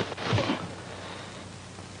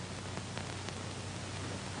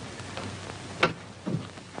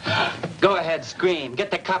 Go ahead, scream. Get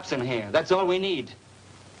the cops in here. That's all we need.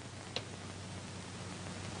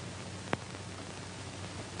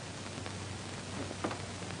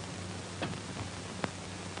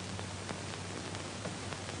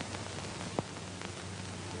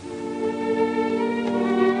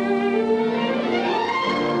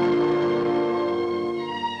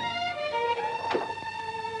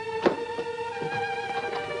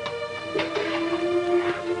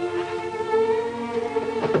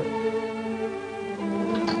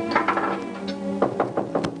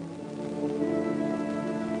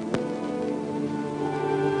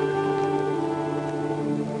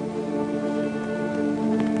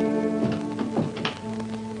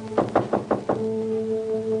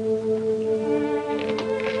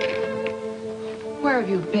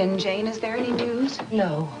 Jane, is there any news?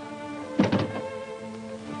 No.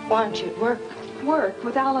 Why aren't you at work? Work?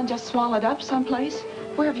 With Alan just swallowed up someplace?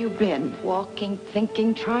 Where have you been? Walking,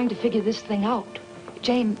 thinking, trying to figure this thing out.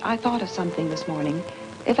 Jane, I thought of something this morning.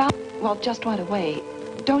 If Alan, just went away,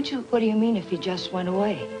 don't you... What do you mean if he just went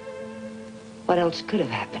away? What else could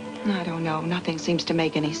have happened? I don't know. Nothing seems to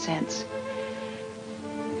make any sense.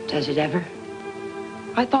 Does it ever?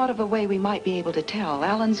 I thought of a way we might be able to tell.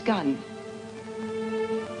 Alan's gun.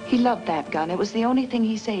 He loved that gun. It was the only thing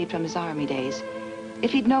he saved from his army days.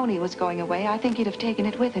 If he'd known he was going away, I think he'd have taken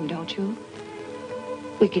it with him, don't you?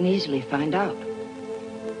 We can easily find out.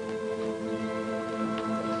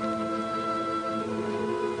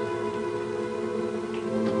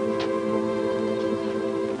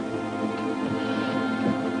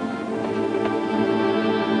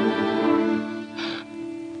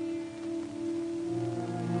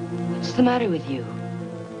 What's the matter with you?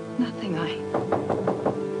 Nothing.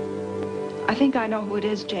 I think I know who it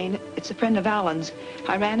is, Jane. It's a friend of Alan's.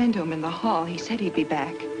 I ran into him in the hall. He said he'd be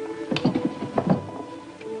back.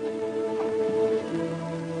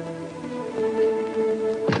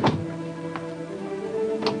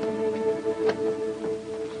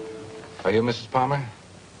 Are you you, Mrs. Palmer?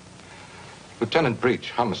 Lieutenant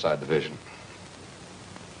Breach, Homicide Division.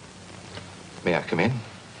 May I come in?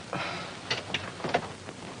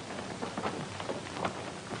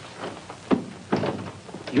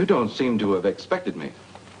 You don't seem to have expected me.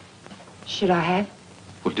 Should I have?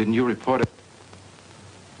 Well, didn't you report it?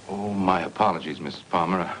 Oh, my apologies, Mrs.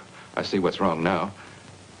 Palmer. I see what's wrong now.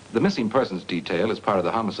 The missing persons detail is part of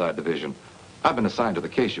the Homicide Division. I've been assigned to the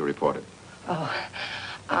case you reported. Oh,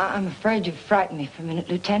 I'm afraid you frightened me for a minute,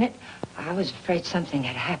 Lieutenant. I was afraid something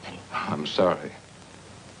had happened. I'm sorry.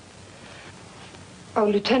 Oh,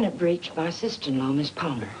 Lieutenant Breach, my sister-in-law, Miss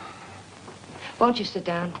Palmer. Won't you sit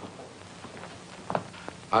down?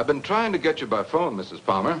 I've been trying to get you by phone, Mrs.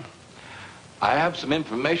 Palmer. I have some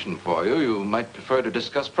information for you you might prefer to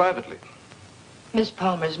discuss privately. Miss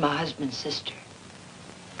Palmer's my husband's sister.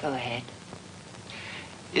 Go ahead.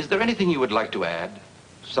 Is there anything you would like to add?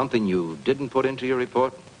 Something you didn't put into your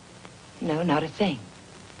report? No, not a thing.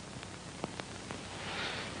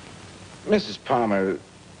 Mrs. Palmer,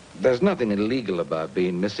 there's nothing illegal about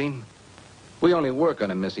being missing. We only work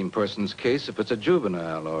on a missing person's case if it's a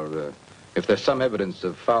juvenile or if there's some evidence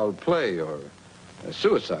of foul play or a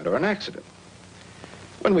suicide or an accident.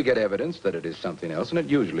 When we get evidence that it is something else, and it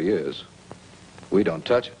usually is, we don't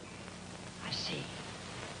touch it. I see.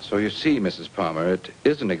 So you see, Mrs. Palmer, it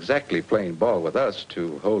isn't exactly playing ball with us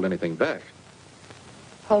to hold anything back.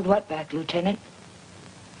 Hold what back, Lieutenant?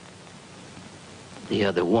 The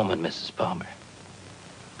other woman, Mrs. Palmer.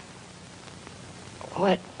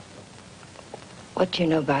 What do you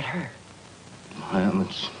know about her? Well,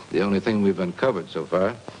 it's the only thing we've uncovered so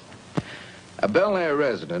far. A Bel Air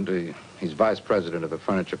resident, he's vice president of the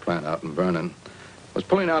furniture plant out in Vernon, was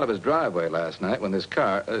pulling out of his driveway last night when this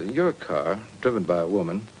car, your car, driven by a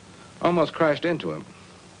woman, almost crashed into him.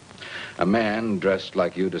 A man dressed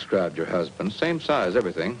like you described your husband, same size,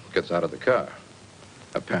 everything, gets out of the car.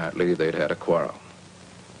 Apparently, they'd had a quarrel.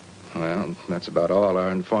 Well, that's about all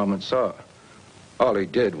our informant saw. All he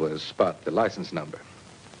did was spot the license number.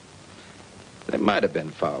 There might have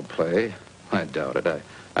been foul play. I doubt it.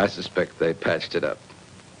 I suspect they patched it up.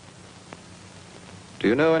 Do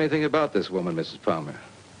you know anything about this woman, Mrs. Palmer?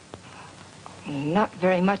 Not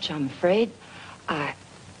very much, I'm afraid.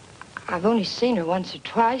 I've only seen her once or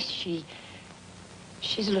twice.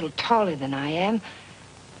 She's a little taller than I am.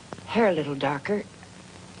 Hair a little darker.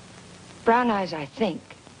 Brown eyes, I think.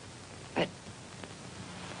 But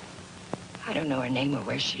I don't know her name or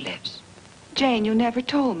where she lives. Jane, you never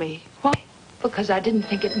told me. Why? Because I didn't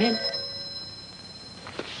think it meant...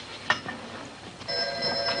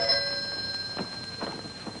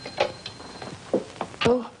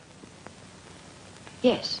 Oh,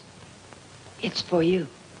 yes. It's for you.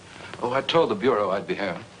 Oh, I told the Bureau I'd be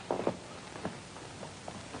here.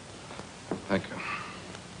 Thank you.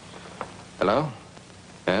 Hello?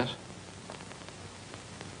 Yes?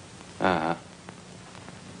 Uh-huh.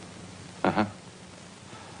 Uh-huh.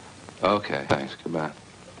 Okay, thanks. Goodbye.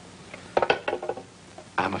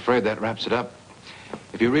 I'm afraid that wraps it up.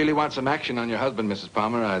 If you really want some action on your husband, Mrs.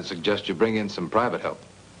 Palmer, I'd suggest you bring in some private help.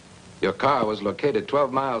 Your car was located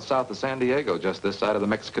 12 miles south of San Diego, just this side of the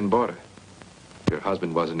Mexican border. Your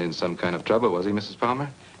husband wasn't in some kind of trouble, was he, Mrs. Palmer?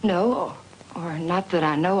 No, or not that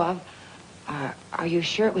I know of. Are you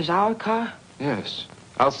sure it was our car? Yes.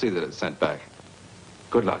 I'll see that it's sent back.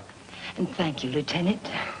 Good luck. And thank you, Lieutenant.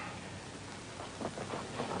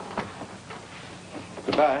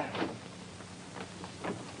 Goodbye.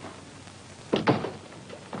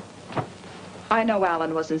 I know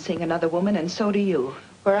Alan wasn't seeing another woman, and so do you.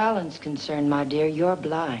 Where Alan's concerned, my dear, you're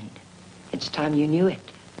blind. It's time you knew it.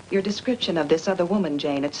 Your description of this other woman,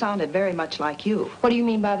 Jane, it sounded very much like you. What do you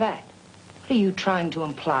mean by that? What are you trying to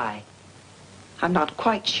imply? I'm not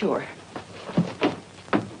quite sure.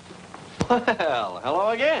 Well, hello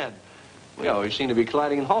again. We always seem to be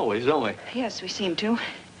colliding in hallways, don't we? Yes, we seem to.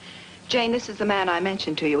 Jane, this is the man I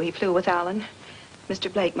mentioned to you. He flew with Alan.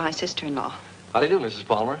 Mr. Blake, my sister-in-law. How do you do, Mrs.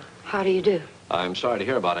 Palmer? How do you do? I'm sorry to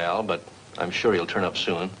hear about Al, but I'm sure he'll turn up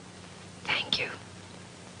soon. Thank you.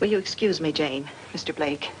 Will you excuse me, Jane, Mr.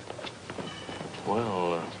 Blake?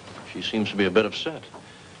 Well, she seems to be a bit upset.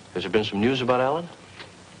 Has there been some news about Alan?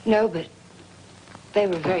 No, but they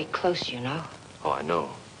were very close, you know. Oh, I know.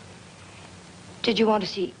 Did you want to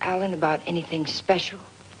see Alan about anything special?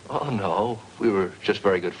 Oh, no. We were just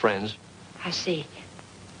very good friends. I see.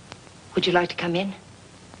 Would you like to come in?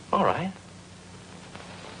 All right.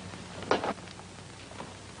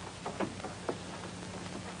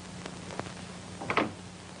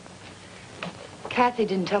 Kathy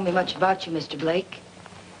didn't tell me much about you, Mr. Blake.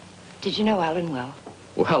 Did you know Alan well?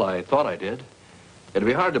 Well, I thought I did. It'd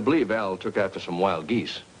be hard to believe Al took after some wild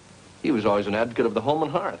geese. He was always an advocate of the home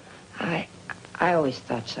and hearth. I always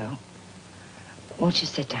thought so. Won't you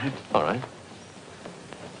sit down? All right.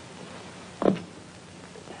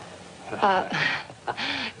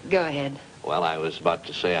 Go ahead. Well, I was about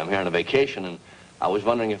to say I'm here on a vacation, and I was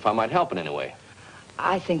wondering if I might help in any way.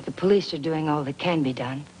 I think the police are doing all that can be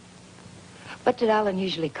done. What did Alan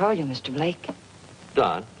usually call you, Mr. Blake?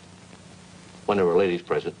 Don, when there were ladies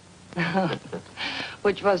present.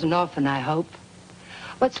 Which wasn't often, I hope.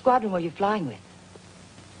 What squadron were you flying with?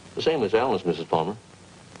 The same as Alan's, Mrs. Palmer.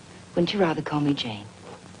 Wouldn't you rather call me Jane?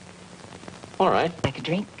 All right. Like a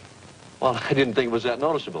drink? Well, I didn't think it was that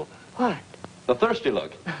noticeable. What? The thirsty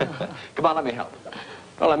look. Come on, let me help.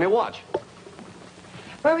 Well, let me watch.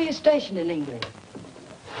 Where were you stationed in England?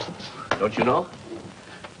 Don't you know?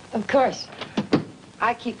 Of course.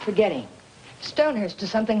 I keep forgetting. Stonehurst or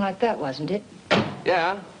something like that, wasn't it?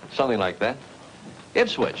 Yeah, something like that.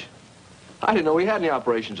 Ipswich. I didn't know we had any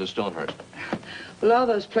operations at Stonehurst. Well, all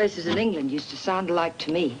those places in England used to sound alike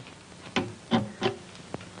to me.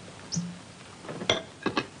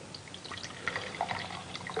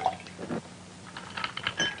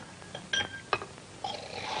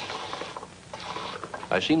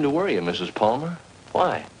 I seem to worry you, Mrs. Palmer.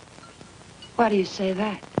 Why? Why do you say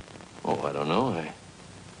that? Oh, I don't know.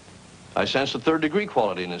 I sense a third-degree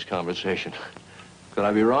quality in this conversation. Could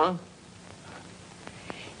I be wrong?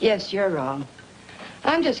 Yes, you're wrong.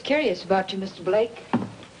 I'm just curious about you, Mr. Blake.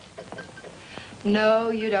 No,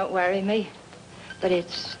 you don't worry me. But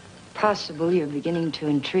it's possible you're beginning to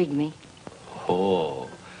intrigue me. Oh,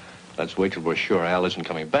 let's wait till we're sure Al isn't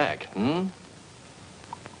coming back, hmm?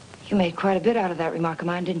 You made quite a bit out of that remark of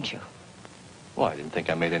mine, didn't you? Well, I didn't think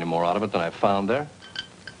I made any more out of it than I found there.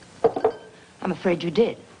 I'm afraid you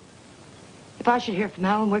did. If I should hear from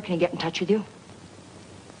Alan, where can he get in touch with you?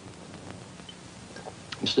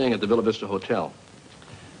 I'm staying at the Villa Vista Hotel.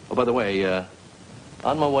 Oh, by the way,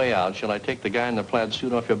 on my way out, shall I take the guy in the plaid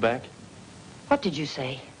suit off your back? What did you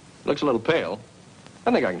say? Looks a little pale.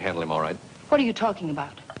 I think I can handle him all right. What are you talking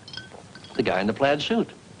about? The guy in the plaid suit.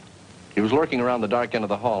 He was lurking around the dark end of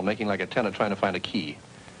the hall, making like a tenant trying to find a key.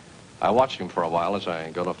 I watched him for a while as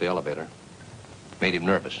I got off the elevator. Made him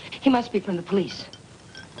nervous. He must be from the police.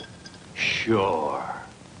 Sure.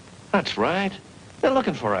 That's right. They're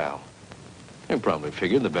looking for Al. They probably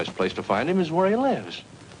figured the best place to find him is where he lives.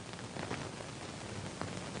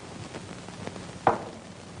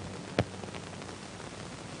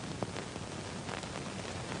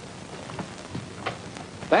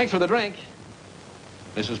 Thanks for the drink,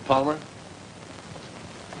 Mrs. Palmer.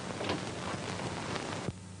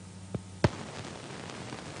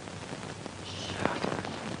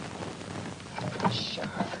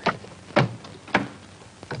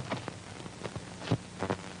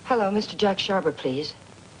 Hello, Mr. Jack Sharber, please.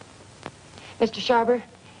 Mr. Sharber,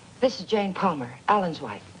 this is Jane Palmer, Alan's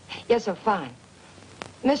wife. Yes, I'm fine.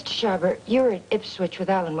 Mr. Sharber, you were at Ipswich with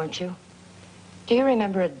Alan, weren't you? Do you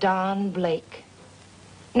remember a Don Blake?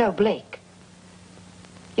 No, Blake.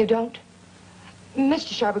 You don't?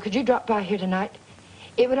 Mr. Sharber, could you drop by here tonight?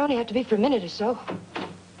 It would only have to be for a minute or so.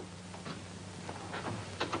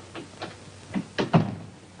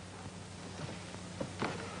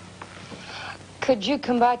 Could you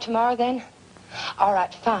come by tomorrow, then? All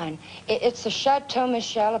right, fine. It's the Chateau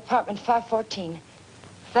Michel, apartment 514.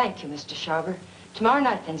 Thank you, Mr. Sharber. Tomorrow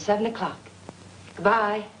night, then, 7 o'clock.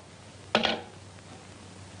 Goodbye.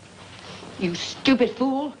 You stupid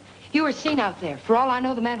fool. You were seen out there. For all I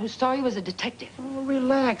know, the man who saw you was a detective. Oh,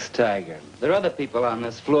 relax, Tiger. There are other people on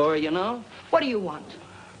this floor, you know. What do you want?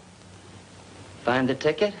 Find the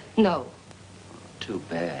ticket? No. Too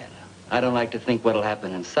bad. I don't like to think what'll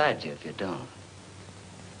happen inside you if you don't.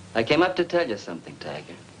 I came up to tell you something,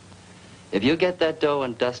 Tiger. If you get that dough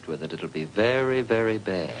and dust with it, it'll be very, very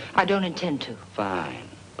bad. I don't intend to. Fine.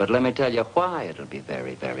 But let me tell you why it'll be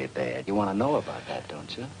very, very bad. You want to know about that,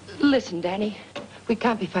 don't you? Listen, Danny. We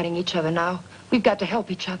can't be fighting each other now. We've got to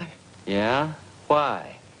help each other. Yeah?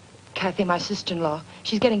 Why? Kathy, my sister-in-law,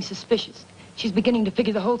 she's getting suspicious. She's beginning to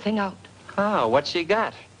figure the whole thing out. Oh, what's she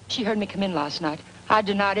got? She heard me come in last night. I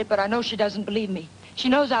denied it, but I know she doesn't believe me. She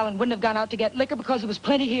knows Alan wouldn't have gone out to get liquor because there was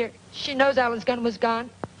plenty here. She knows Alan's gun was gone.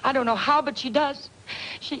 I don't know how, but she does.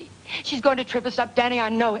 She's going to trip us up, Danny. I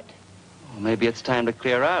know it. Well, maybe it's time to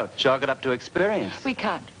clear out. Chalk it up to experience. We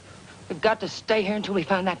can't. We've got to stay here until we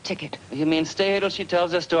find that ticket. You mean stay here till she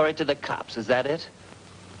tells her story to the cops? Is that it?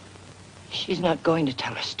 She's not going to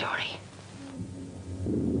tell her story.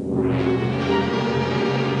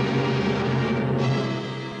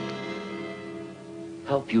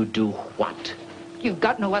 Help you do what? You've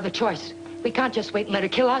got no other choice. We can't just wait and let her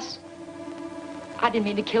kill us. I didn't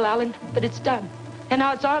mean to kill Alan, but it's done. And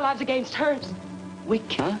now it's our lives against hers. We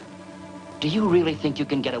can? Do you really think you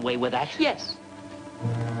can get away with that? Yes.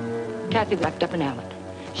 Kathy locked up in Allen.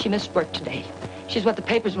 She missed work today. She's what the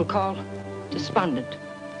papers will call despondent.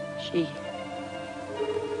 She's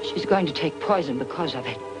going to take poison because of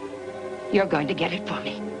it. You're going to get it for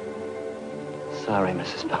me. Sorry,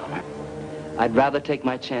 Mrs. Palmer. I'd rather take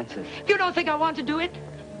my chances. You don't think I want to do it?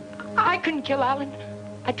 I couldn't kill Allen.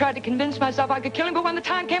 I tried to convince myself I could kill him, but when the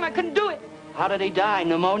time came, I couldn't do it. How did he die?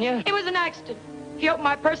 Pneumonia? It was an accident. He opened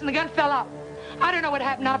my purse and the gun fell out. I don't know what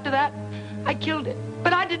happened after that. I killed it.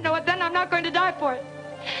 But I didn't know it then. I'm not going to die for it.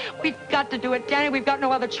 We've got to do it, Danny. We've got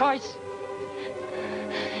no other choice.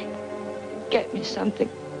 Get me something,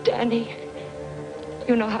 Danny.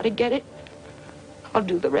 You know how to get it. I'll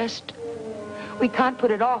do the rest. We can't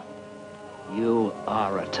put it off. You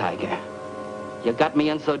are a tiger. You got me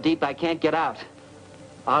in so deep I can't get out.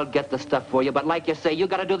 I'll get the stuff for you, but like you say, you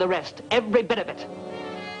gotta do the rest. Every bit of it.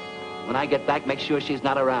 When I get back, make sure she's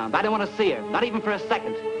not around. I don't want to see her, not even for a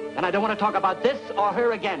second. And I don't want to talk about this or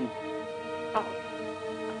her again.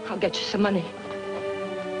 I'll get you some money.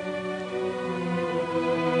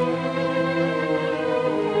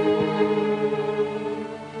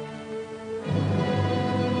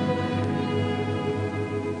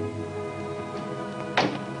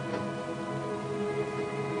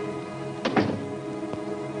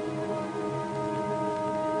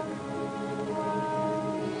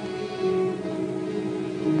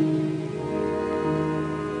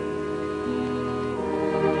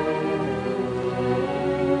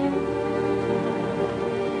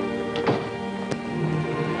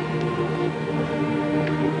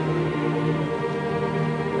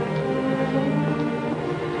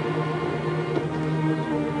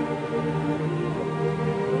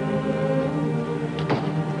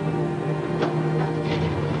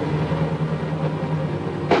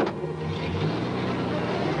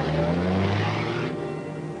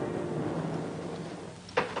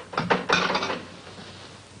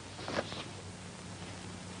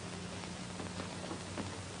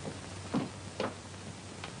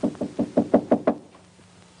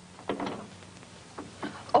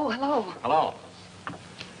 Hello.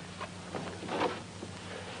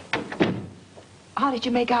 How did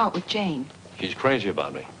you make out with Jane? She's crazy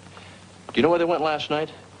about me. Do you know where they went last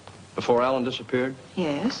night? Before Alan disappeared?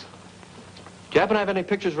 Yes. Do you happen to have any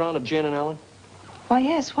pictures around of Jane and Alan? Why,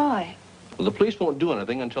 yes, why? Well, the police won't do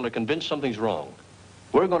anything until they're convinced something's wrong.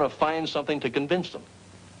 We're going to find something to convince them.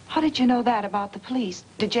 How did you know that about the police?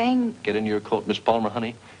 Did Jane... Get in your coat, Miss Palmer,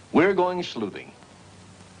 honey. We're going sleuthing.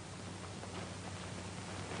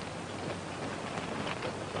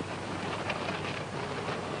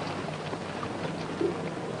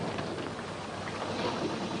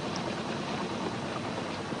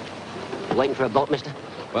 Waiting for a boat, mister?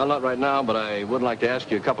 Well, not right now, but I would like to ask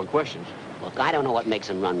you a couple of questions. Look, I don't know what makes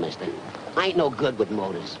him run, mister. I ain't no good with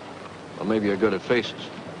motors. Well, maybe you're good at faces.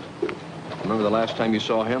 Remember the last time you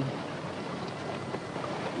saw him?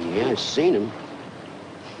 Yeah, I've seen him.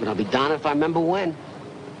 But I'll be darned if I remember when.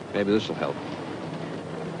 Maybe this will help.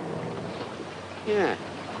 Yeah.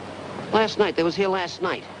 Last night. They was here last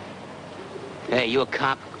night. Hey, you a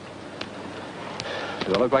cop?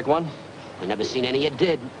 Do I look like one? I never seen any you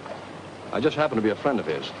did. I just happened to be a friend of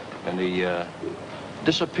his, and he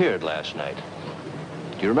disappeared last night.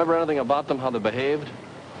 Do you remember anything about them, how they behaved?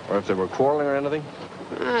 Or if they were quarreling or anything?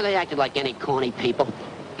 They acted like any corny people.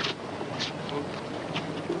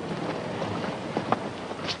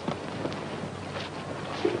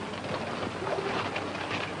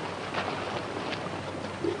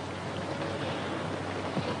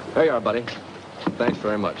 There you are, buddy. Thanks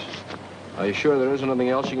very much. Are you sure there isn't anything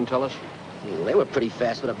else you can tell us? Well, they were pretty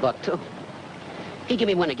fast with a buck, too. He gave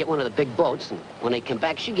me one to get one of the big boats, and when they came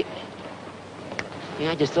back, she get...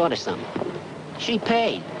 Yeah, I just thought of something. She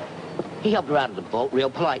paid. He helped her out of the boat, real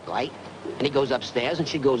polite, like. And he goes upstairs, and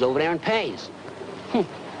she goes over there and pays.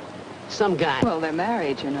 Some guy... Well, they're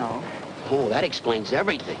married, you know. Oh, that explains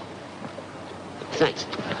everything. Thanks.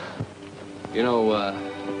 You know,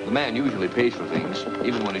 the man usually pays for things,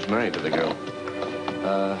 even when he's married to the girl.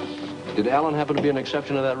 Did Alan happen to be an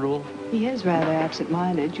exception to that rule? He is rather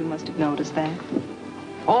absent-minded. You must have noticed that.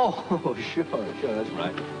 Oh, sure, that's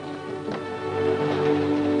right.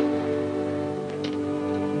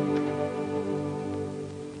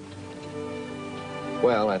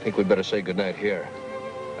 Well, I think we'd better say goodnight here.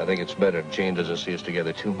 I think it's better if Jane doesn't see us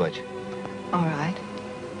together too much. All right.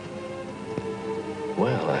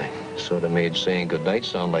 Well, I sort of made saying goodnight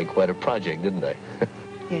sound like quite a project, didn't I?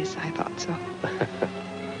 Yes, I thought so.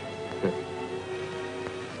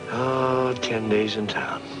 Oh, 10 days in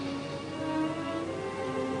town.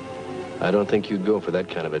 I don't think you'd go for that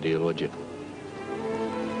kind of a deal, would you?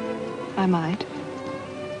 I might.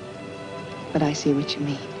 But I see what you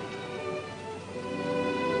mean.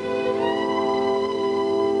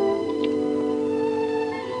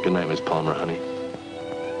 Good night, Miss Palmer, honey.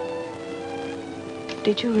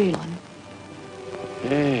 Did you read one?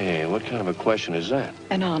 Hey, what kind of a question is that?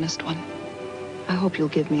 An honest one. I hope you'll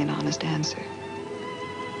give me an honest answer.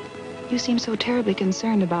 You seem so terribly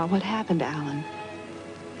concerned about what happened to Alan.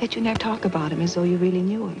 Yet you never talk about him as though you really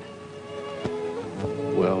knew him.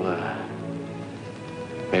 Well,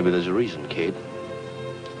 maybe there's a reason, Kate.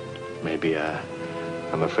 Maybe,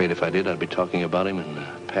 I'm afraid if I did, I'd be talking about him in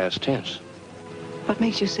past tense. What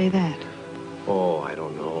makes you say that? Oh, I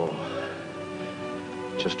don't know.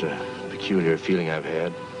 Just a peculiar feeling I've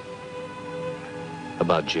had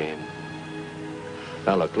about Jane.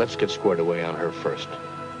 Now, look, let's get squared away on her first.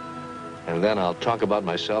 And then I'll talk about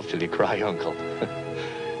myself till you cry uncle.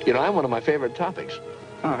 You know, I'm one of my favorite topics.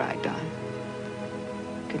 All right, Don.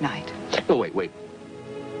 Good night. Oh, wait.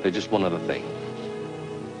 There's just one other thing.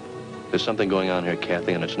 There's something going on here,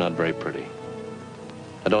 Kathy, and it's not very pretty.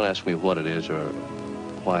 Now, don't ask me what it is or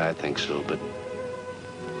why I think so, but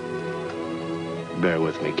bear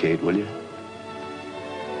with me, Kate, will you?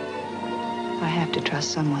 I have to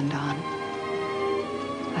trust someone, Don.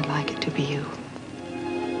 I'd like it to be you.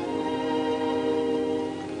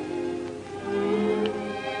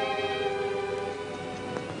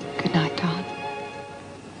 Good night, Don.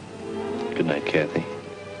 Good night, Kathy.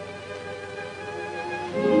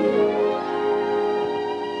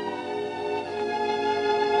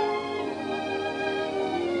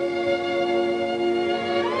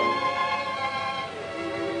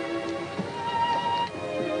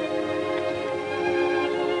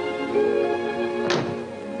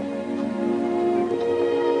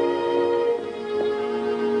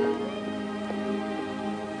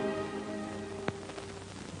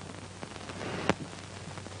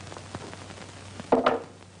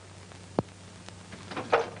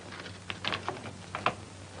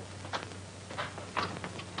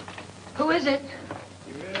 Who is it?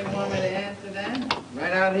 You really want me to answer that?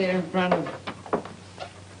 Right out here in front of...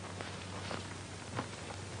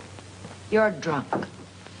 You're drunk.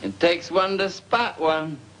 It takes one to spot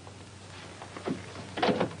one.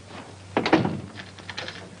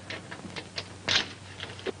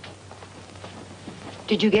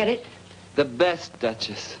 Did you get it? The best,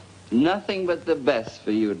 Duchess. Nothing but the best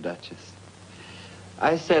for you, Duchess.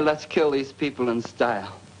 I say let's kill these people in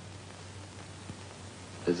style.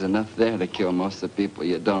 There's enough there to kill most of the people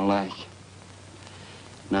you don't like.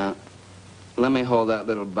 Now, let me hold that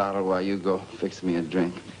little bottle while you go fix me a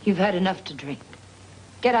drink. You've had enough to drink.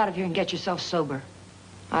 Get out of here and get yourself sober.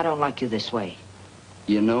 I don't like you this way.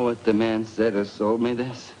 You know what the man said who sold me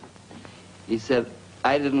this? He said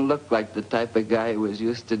I didn't look like the type of guy he was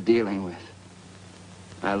used to dealing with.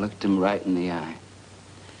 I looked him right in the eye.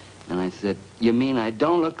 And I said, you mean I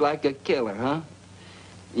don't look like a killer, huh?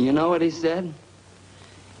 And you know what he said?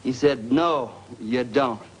 He said, no, you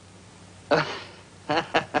don't.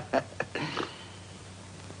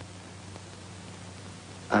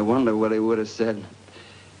 I wonder what he would have said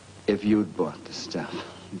if you'd bought the stuff,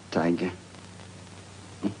 Tiger.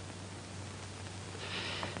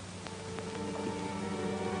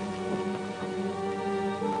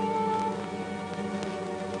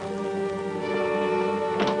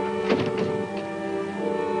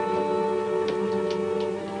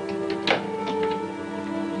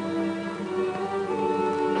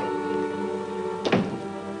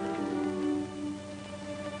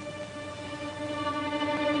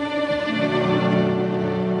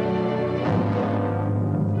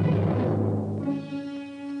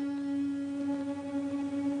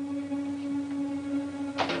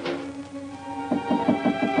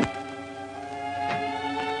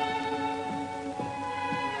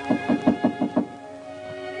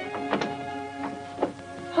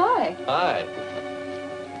 Hi.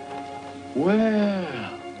 Well,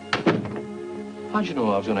 how'd you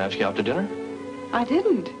know I was going to ask you out to dinner? I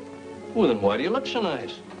didn't. Well, then why do you look so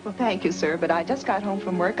nice? Well, thank you, sir, but I just got home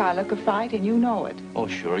from work. I look a fright, and you know it. Oh,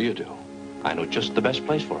 sure you do. I know just the best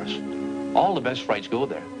place for us. All the best frights go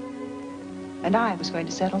there. And I was going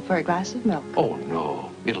to settle for a glass of milk. Oh,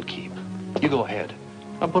 no. It'll keep. You go ahead.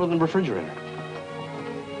 I'll put it in the refrigerator.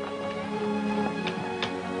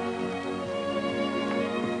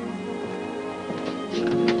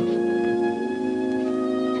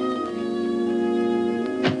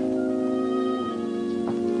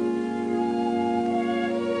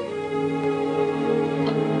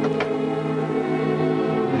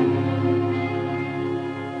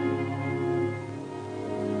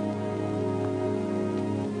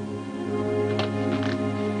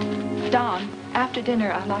 after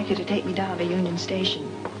dinner, I'd like you to take me down to Union Station.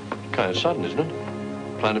 Kind of sudden, isn't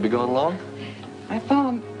it? Plan to be going long? I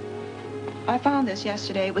found this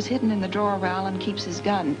yesterday. It was hidden in the drawer where Alan keeps his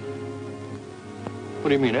gun. What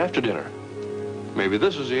do you mean, after dinner? Maybe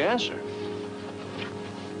this is the answer.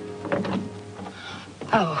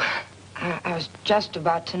 Oh, I was just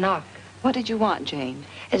about to knock. What did you want, Jane?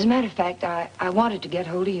 As a matter of fact, I wanted to get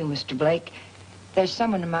hold of you, Mr. Blake. There's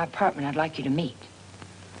someone in my apartment I'd like you to meet.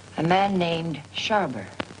 A man named Sharber.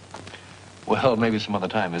 Well, maybe some other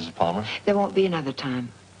time, Mrs. Palmer. There won't be another time.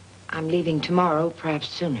 I'm leaving tomorrow, perhaps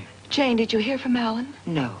sooner. Jane, did you hear from Alan?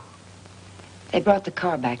 No. They brought the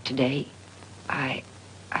car back today. I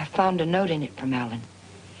found a note in it from Alan.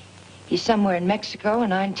 He's somewhere in Mexico,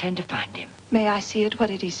 and I intend to find him. May I see it? What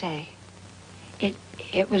did he say?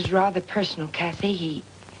 It was rather personal, Kathy.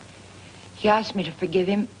 He asked me to forgive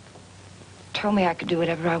him. Told me I could do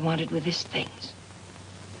whatever I wanted with his things.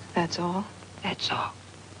 That's all? That's all.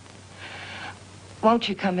 Won't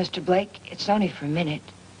you come, Mr. Blake? It's only for a minute.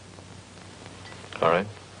 All right.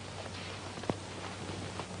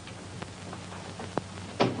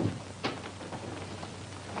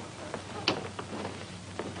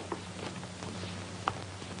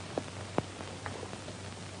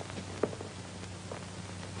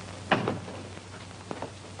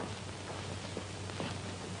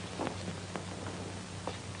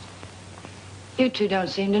 You two don't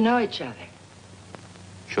seem to know each other.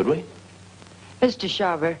 Should we? Mr.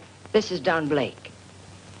 Sharber, this is Don Blake.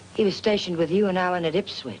 He was stationed with you and Alan at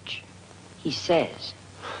Ipswich. He says.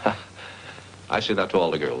 I say that to all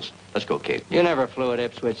the girls. Let's go, Kate. You never flew at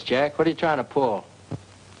Ipswich, Jack. What are you trying to pull?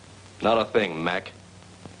 Not a thing, Mac.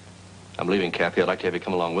 I'm leaving, Kathy. I'd like to have you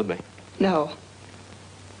come along with me. No.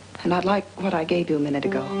 And I'd like what I gave you a minute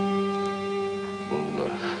ago. Well,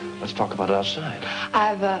 let's talk about it outside.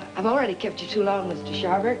 I've already kept you too long, Mr.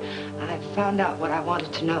 Sharber. I've found out what I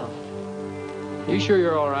wanted to know. You sure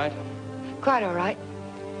you're all right? Quite all right.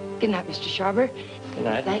 Good night, Mr. Sharber. Good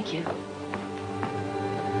night. Thank you.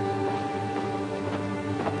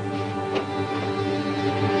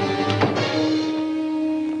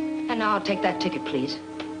 And now I'll take that ticket, please.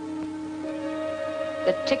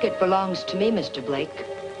 The ticket belongs to me, Mr. Blake.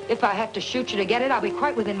 If I have to shoot you to get it, I'll be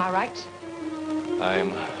quite within my rights.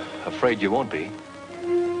 I'm afraid you won't be.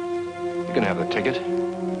 You can have the ticket.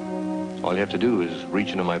 All you have to do is reach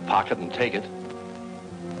into my pocket and take it.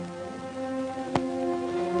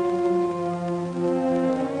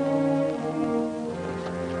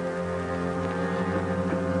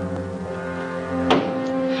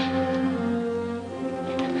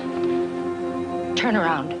 Turn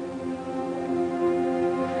around.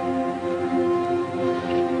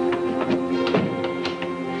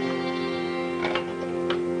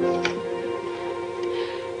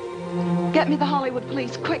 Get me the Hollywood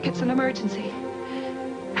police, quick, it's an emergency.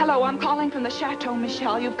 Hello, I'm calling from the Chateau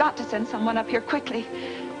Michel. You've got to send someone up here quickly.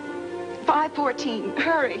 514,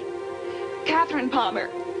 hurry. Catherine Palmer,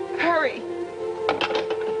 hurry.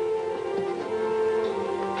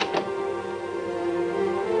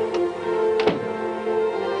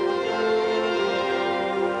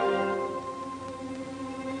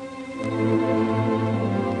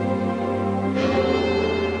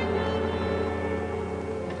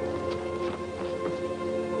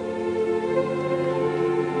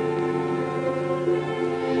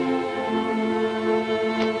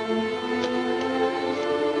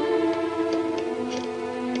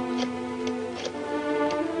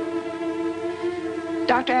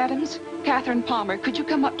 Dr. Adams, Catherine Palmer, could you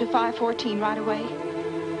come up to 514 right away?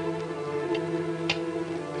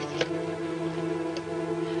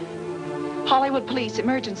 Hollywood Police,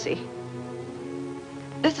 emergency.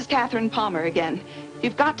 This is Catherine Palmer again.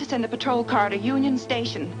 You've got to send a patrol car to Union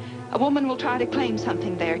Station. A woman will try to claim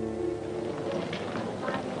something there.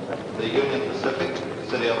 The Union Pacific,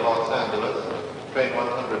 City of Los Angeles, train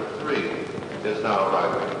 103 is now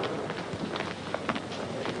arriving.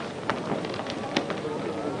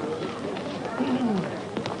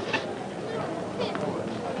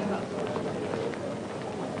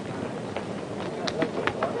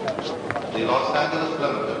 The Los Angeles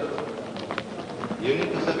Limited, Union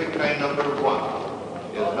Pacific train number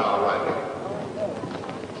 1 is now arriving.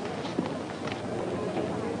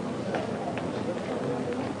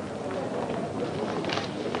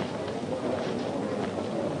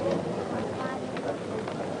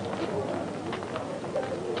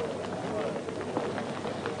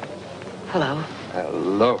 Hello.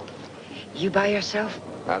 Hello. You by yourself?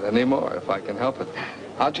 Not anymore, if I can help it.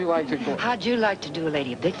 How'd you like to go? How'd you like to do a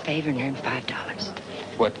lady a big favor and earn $5?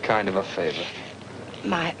 What kind of a favor?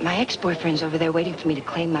 My ex-boyfriend's over there waiting for me to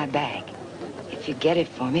claim my bag. If you get it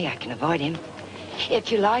for me, I can avoid him.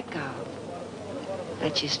 If you like, I'll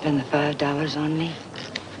let you spend the $5 on me.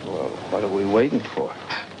 Well, what are we waiting for?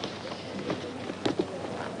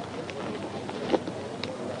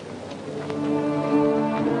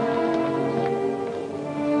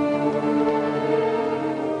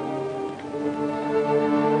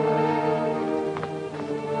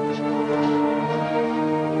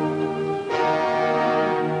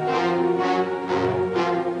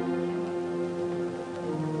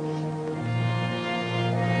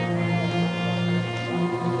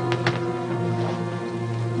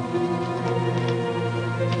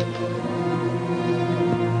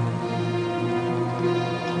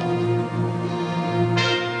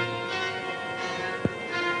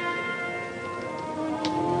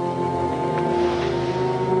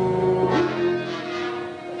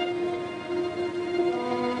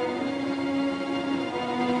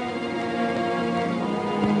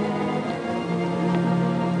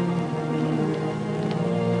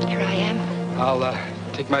 I'll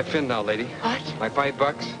take my fin now, lady. What? My $5.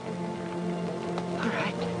 All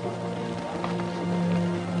right.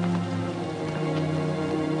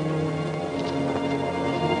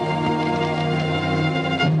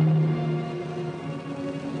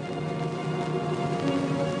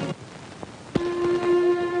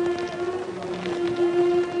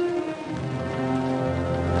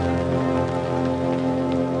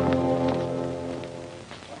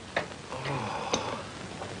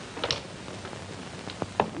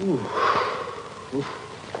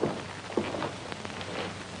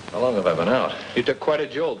 How long have I been out? You took quite a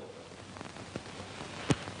jolt.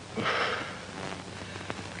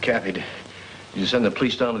 Kathy, did you send the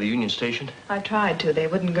police down to the Union Station? I tried to. They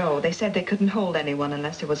wouldn't go. They said they couldn't hold anyone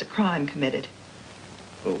unless there was a crime committed.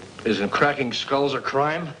 Well, isn't cracking skulls a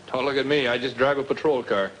crime? Don't look at me. I just drive a patrol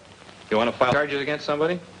car. You want to file charges against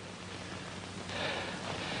somebody?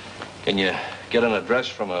 Can you get an address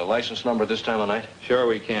from a license number this time of night? Sure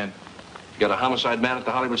we can. You got a homicide man at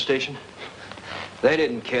the Hollywood station? They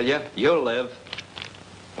didn't kill you. You'll live.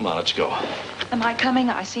 Come on, let's go. Am I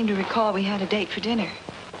coming? I seem to recall we had a date for dinner.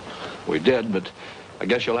 We did, but I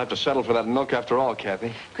guess you'll have to settle for that milk after all,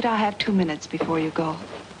 Kathy. Could I have 2 minutes before you go?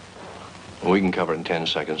 We can cover it in 10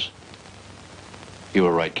 seconds. You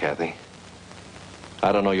were right, Kathy.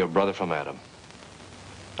 I don't know your brother from Adam.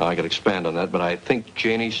 Now, I could expand on that, but I think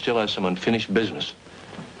Janie still has some unfinished business.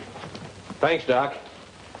 Thanks, Doc.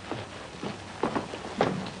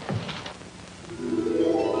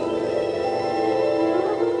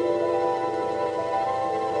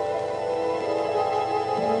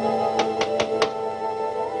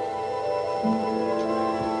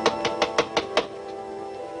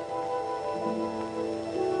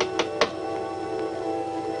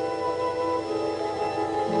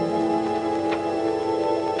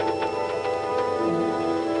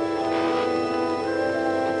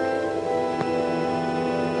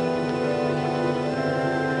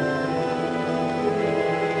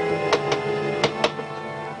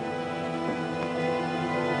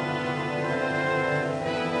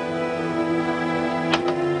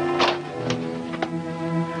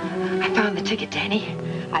 Ticket, Danny.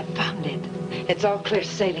 I found it. It's all clear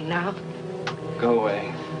sailing now. Go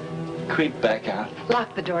away. Creep back out.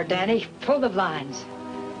 Lock the door, Danny. Pull the blinds.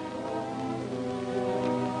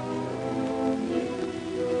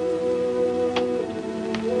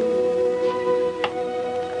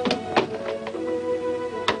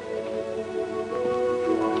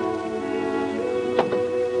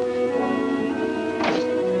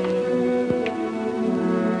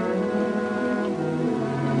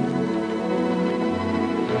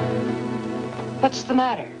 What's the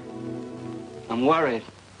matter? I'm worried.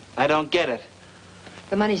 I don't get it.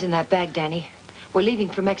 The money's in that bag, Danny. We're leaving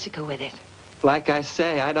for Mexico with it. Like I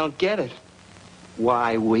say, I don't get it.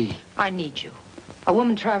 Why we? I need you. A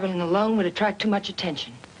woman traveling alone would attract too much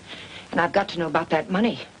attention. And I've got to know about that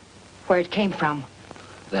money. Where it came from.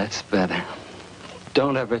 That's better.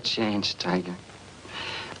 Don't ever change, Tiger.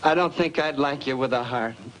 I don't think I'd like you with a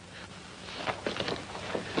heart.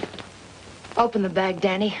 Open the bag,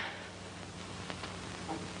 Danny.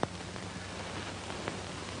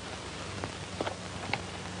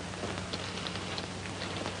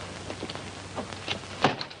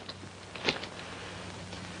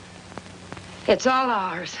 It's all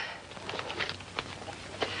ours.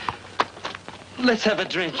 Let's have a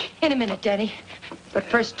drink. In a minute, Danny. But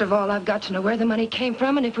first of all, I've got to know where the money came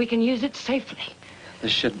from and if we can use it safely. There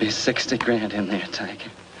should be 60 grand in there, Tiger.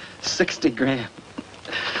 60 grand.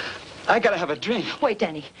 I gotta have a drink. Wait,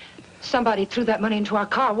 Danny. Somebody threw that money into our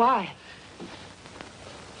car. Why?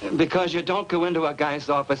 Because you don't go into a guy's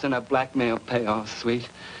office in a blackmail payoff suite.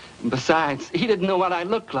 Besides, he didn't know what I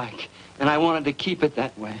looked like. And I wanted to keep it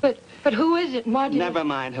that way. But who is it and why did Never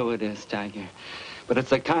mind who it is, Tiger. But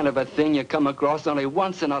it's the kind of a thing you come across only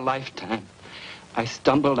once in a lifetime. I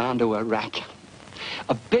stumbled onto a racket.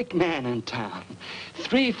 A big man in town.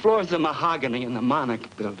 3 floors of mahogany in the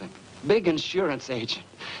Monarch building. Big insurance agent.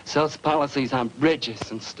 Sells policies on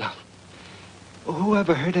bridges and stuff. Who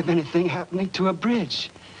ever heard of anything happening to a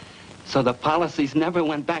bridge? So the policies never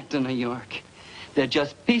went back to New York. They're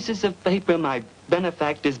just pieces of paper my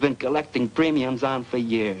benefactor's been collecting premiums on for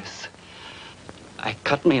years. I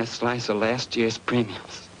cut me a slice of last year's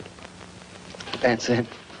premiums. That's it.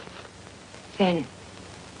 Then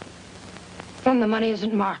the money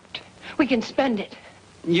isn't marked. We can spend it.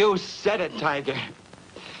 You said it, Tiger.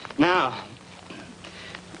 Now,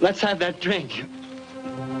 let's have that drink.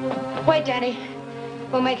 Wait, Danny.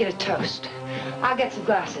 We'll make it a toast. I'll get some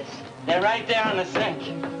glasses. They're right there on the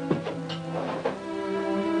sink.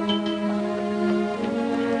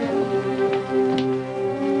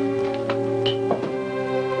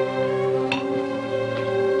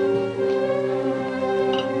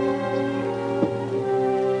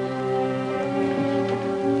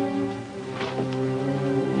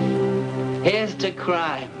 Here's to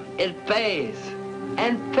crime. It pays.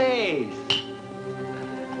 And pays.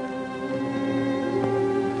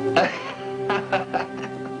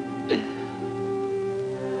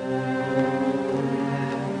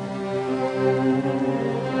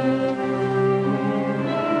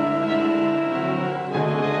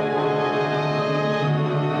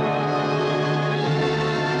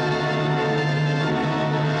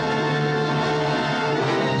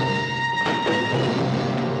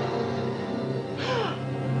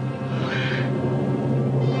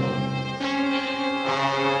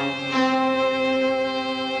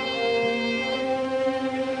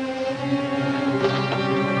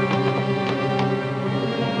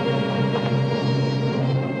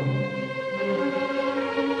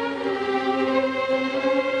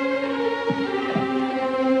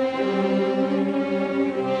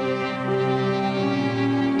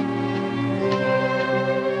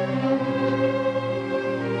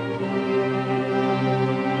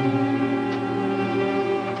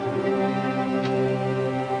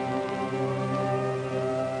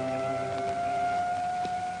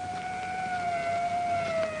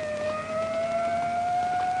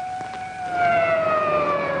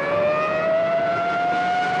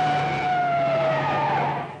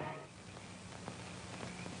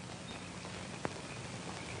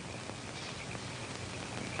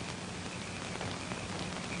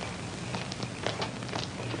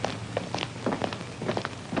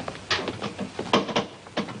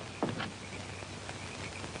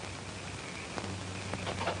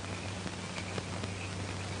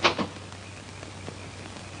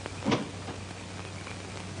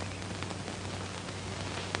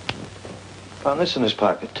 Found this in his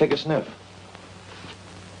pocket. Take a sniff.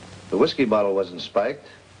 The whiskey bottle wasn't spiked.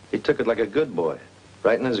 He took it like a good boy,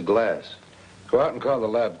 right in his glass. Go out and call the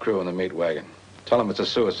lab crew in the meat wagon. Tell them it's a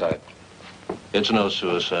suicide. It's no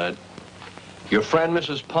suicide. Your friend,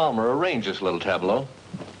 Mrs. Palmer, arranged this little tableau.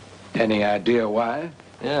 Any idea why?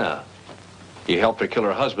 Yeah. He helped her kill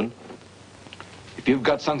her husband. If you've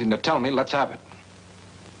got something to tell me, let's have it.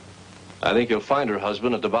 I think you'll find her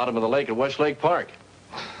husband at the bottom of the lake at Westlake Park.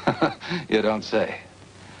 You don't say.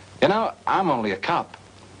 You know, I'm only a cop.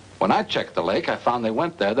 When I checked the lake, I found they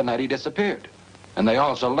went there the night he disappeared. And they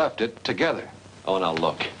also left it together. Oh, now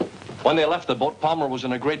look. When they left the boat, Palmer was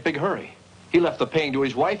in a great big hurry. He left the paying to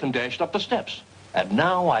his wife and dashed up the steps. And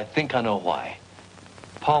now I think I know why.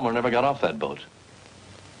 Palmer never got off that boat.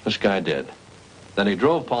 This guy did. Then he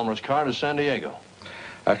drove Palmer's car to San Diego.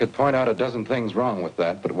 I could point out a dozen things wrong with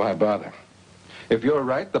that, but why bother? If you're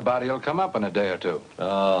right, the body will come up in a day or two.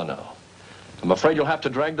 Oh, no. I'm afraid you'll have to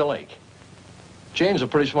drag the lake. Jane's a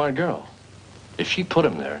pretty smart girl. If she put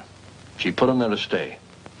him there, she put him there to stay.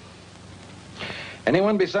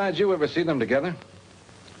 Anyone besides you ever see them together?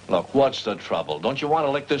 Look, what's the trouble? Don't you want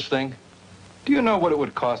to lick this thing? Do you know what it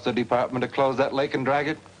would cost the department to close that lake and drag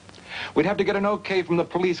it? We'd have to get an okay from the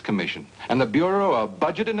police commission and the Bureau of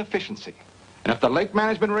Budget and Efficiency. And if the lake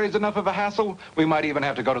management raised enough of a hassle, we might even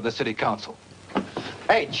have to go to the city council.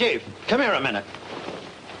 Hey, Chief, come here a minute.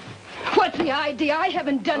 What's the idea? I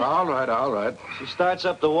haven't done it. All right, all right. She starts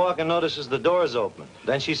up the walk and notices the door's open.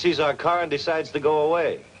 Then she sees our car and decides to go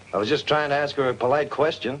away. I was just trying to ask her a polite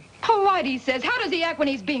question. Polite, he says. How does he act when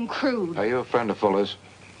he's being crude? Are you a friend of Fuller's?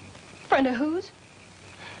 Friend of whose?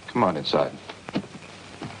 Come on inside.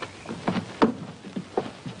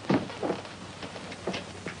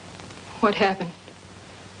 What happened?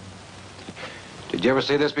 Did you ever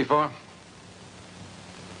see this before?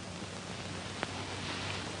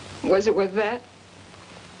 Was it worth that?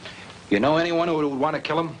 You know anyone who would want to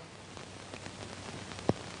kill him?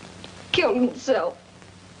 Killed himself.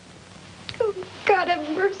 Oh, God have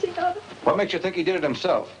mercy on him. What makes you think he did it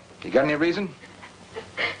himself? You got any reason?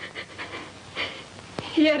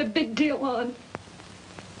 He had a big deal on.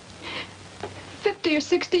 50 or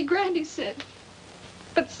 60 grand, he said.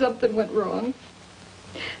 But something went wrong.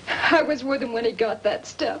 I was with him when he got that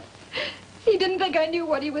stuff. He didn't think I knew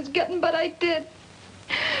what he was getting, but I did.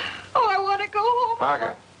 Oh, I want to go home.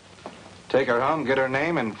 Parker, take her home, get her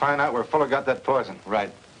name, and find out where Fuller got that poison. Right.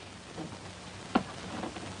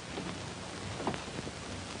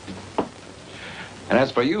 And as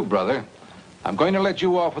for you, brother, I'm going to let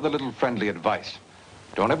you off with a little friendly advice.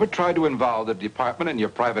 Don't ever try to involve the department in your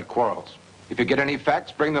private quarrels. If you get any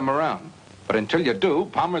facts, bring them around. But until you do,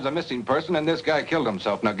 Palmer's a missing person and this guy killed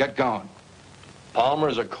himself. Now get going.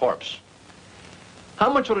 Palmer's a corpse.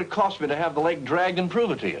 How much would it cost me to have the leg dragged and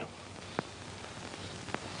prove it to you?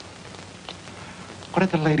 What did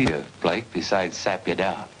the lady do, Blake, besides sap you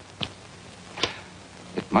down?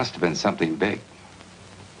 It must have been something big.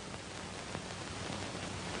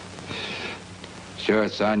 Sure,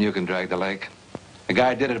 son, you can drag the lake. The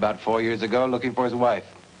guy did it about 4 years ago looking for his wife.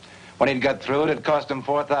 When he'd got through it cost him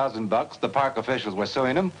 $4,000. The park officials were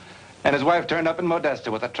suing him, and his wife turned up in Modesto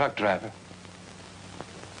with a truck driver.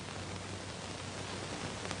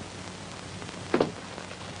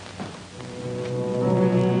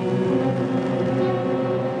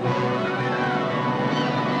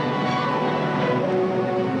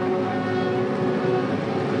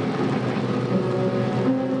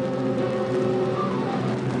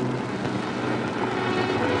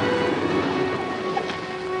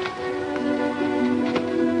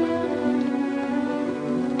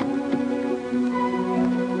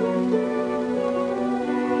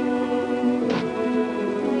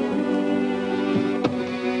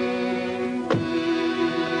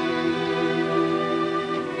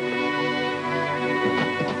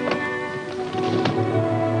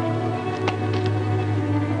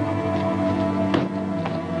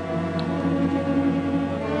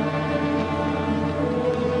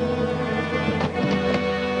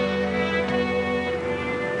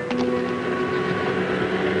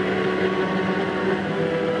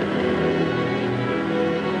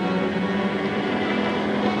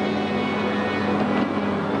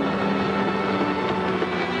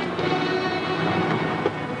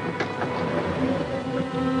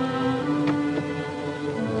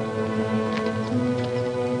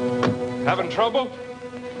 Having trouble?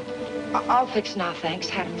 All fixed now, thanks.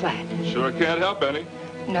 Had a flat. Sure can't help any.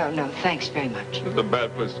 No, thanks very much. It's a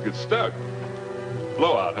bad place to get stuck.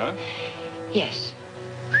 Blowout, huh? Yes.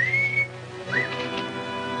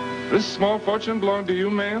 This small fortune belong to you,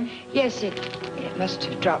 ma'am? Yes, it must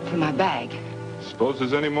have dropped from my bag. Suppose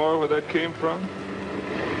there's any more where that came from?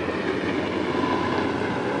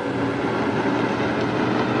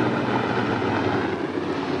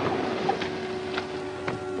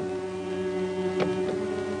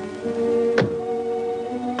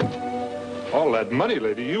 All that money,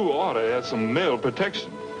 lady, you ought to have some mail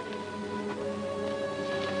protection.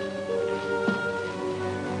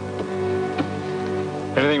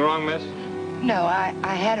 Anything wrong, miss? No,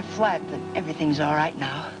 I had a flat, but everything's all right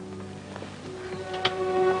now.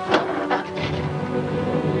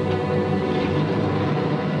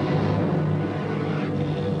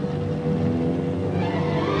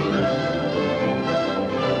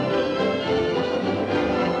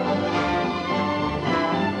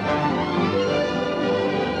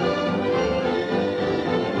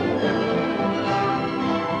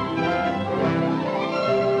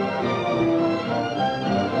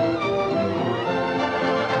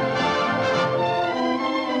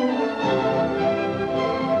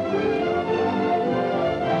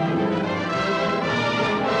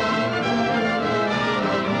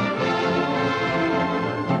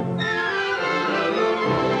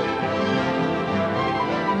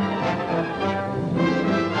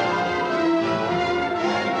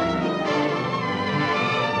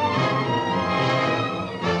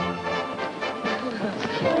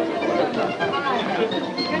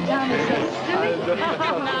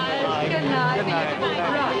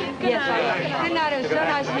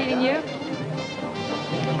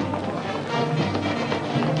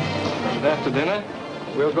 After dinner,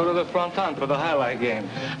 we'll go to the Fronton for the highlight game.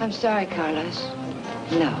 I'm sorry, Carlos.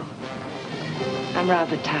 No. I'm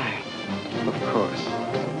rather tired. Of course.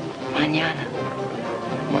 Mañana.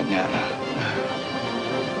 Mañana.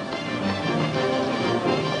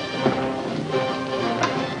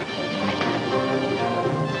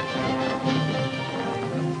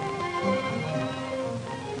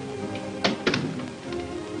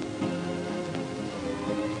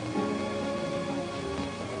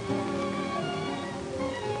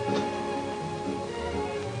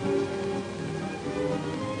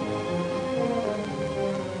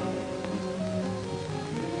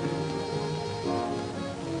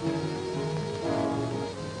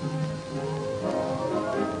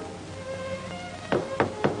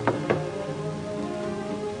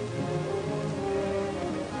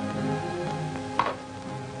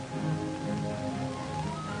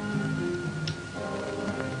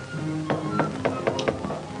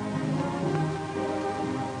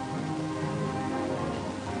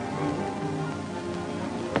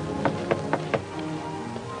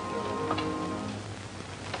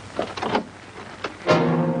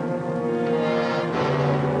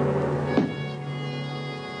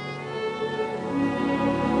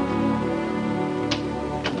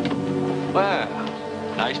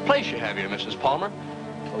 place you have here, Mrs. Palmer.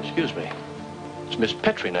 Oh, excuse me. It's Miss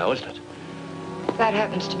Petrie now, isn't it? That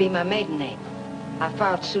happens to be my maiden name. I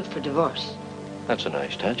filed suit for divorce. That's a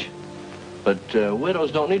nice touch. But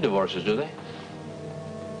widows don't need divorces, do they?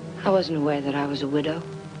 I wasn't aware that I was a widow.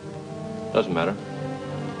 Doesn't matter.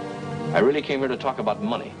 I really came here to talk about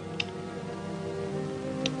money.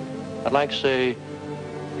 I'd like, say,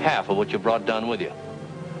 half of what you brought down with you.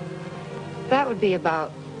 That would be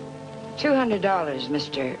about $200,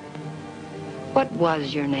 Mr. What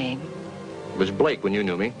was your name? It was Blake when you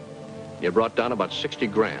knew me. You brought down about 60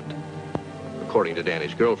 grand, according to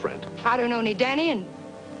Danny's girlfriend. I don't know any Danny, and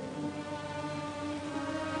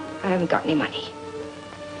I haven't got any money.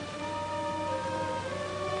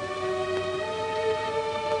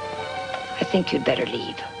 I think you'd better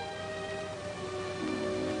leave.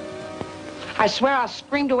 I swear I'll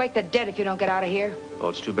scream to wake the dead if you don't get out of here. Oh,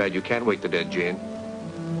 it's too bad you can't wake the dead, Jane.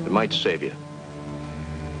 It might save you.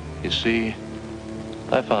 You see,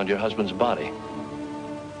 I found your husband's body.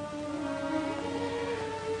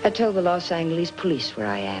 I told the Los Angeles police where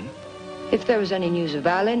I am. If there was any news of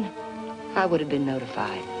Alan, I would have been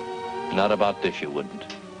notified. Not about this, you wouldn't.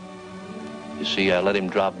 You see, I let him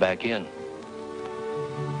drop back in.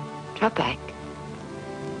 Drop back?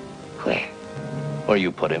 Where? Where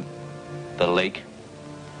you put him. The lake.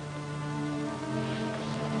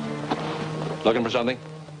 Looking for something?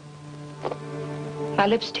 My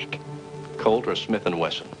lipstick. Colt or Smith &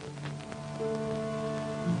 Wesson?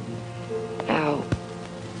 Now,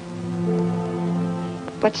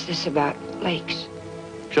 what's this about lakes?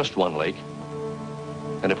 Just one lake.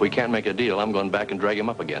 And if we can't make a deal, I'm going back and drag him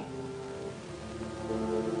up again.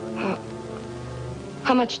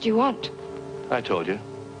 How much do you want? I told you.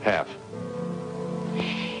 Half.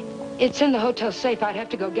 It's in the hotel safe. I'd have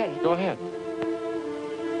to go get it. Go ahead.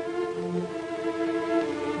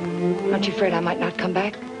 Aren't you afraid I might not come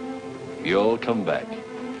back? You'll come back.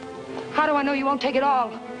 How do I know you won't take it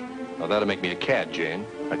all? Well, that'll make me a cad, Jane.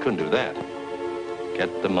 I couldn't do that.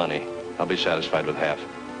 Get the money. I'll be satisfied with half.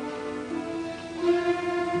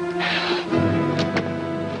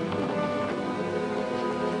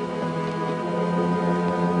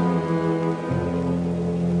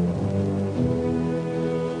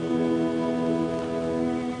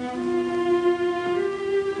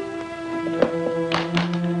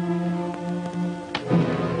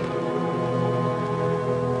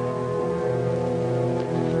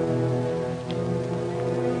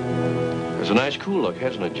 A nice cool look,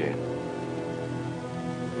 hasn't it, Jane?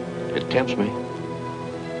 It tempts me.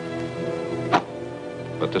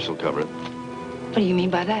 But this'll cover it. What do you mean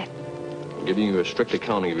by that? I'm giving you a strict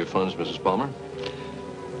accounting of your funds, Mrs. Palmer.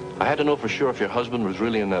 I had to know for sure if your husband was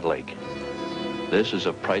really in that lake. This is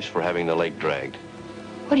a price for having the lake dragged.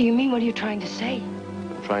 What do you mean? What are you trying to say?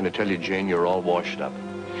 I'm trying to tell you, Jane, you're all washed up.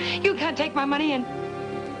 You can't take my money and...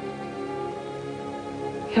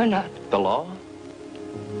 You're not. The law?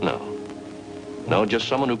 No. No, just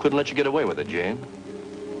someone who couldn't let you get away with it, Jane.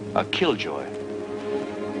 A killjoy.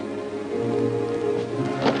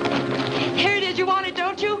 Here it is. You want it,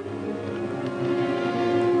 don't you?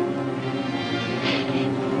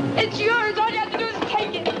 It's yours. All you have to do is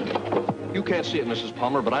take it. You can't see it, Mrs.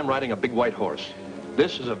 Palmer, but I'm riding a big white horse.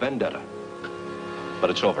 This is a vendetta. But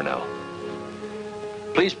it's over now.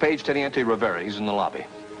 Please page Teniente Rivera. He's in the lobby.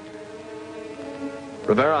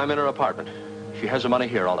 Rivera, I'm in her apartment. She has the money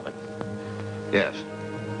here, all of it. Yes.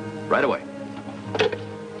 Right away.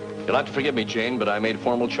 You'll have to forgive me, Jane, but I made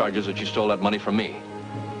formal charges that you stole that money from me.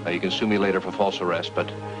 Now, you can sue me later for false arrest, but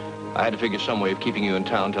I had to figure some way of keeping you in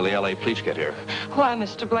town till the L.A. police get here. Why,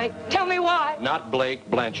 Mr. Blake? Tell me why. Not Blake,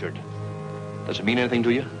 Blanchard. Does it mean anything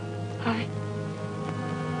to you? I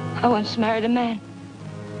once married a man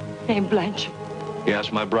named Blanchard. Yes,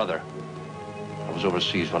 my brother. I was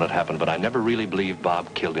overseas when it happened, but I never really believed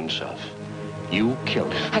Bob killed himself. You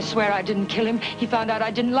killed him. I swear I didn't kill him. He found out I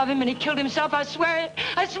didn't love him and he killed himself. I swear it.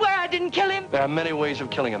 I swear I didn't kill him. There are many ways of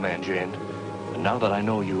killing a man, Jane. And now that I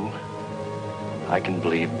know you, I can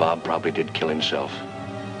believe Bob probably did kill himself.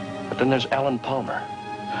 But then there's Alan Palmer.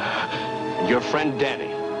 And your friend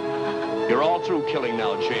Danny. You're all through killing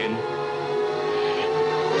now, Jane.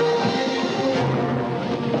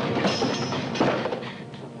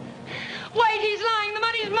 Wait, he's lying. The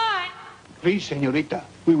money's mine. Please, señorita,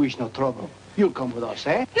 we wish no trouble. You'll come with us,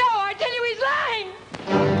 eh? No, I tell you he's lying.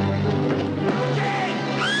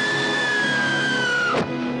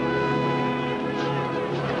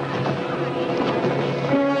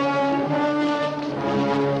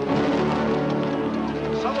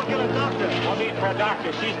 Someone get a doctor. No need for a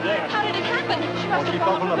doctor. She's there. How did it happen? She must have Keep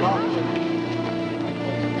fallen open the from box.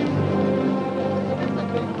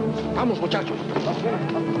 Vamos, muchachos.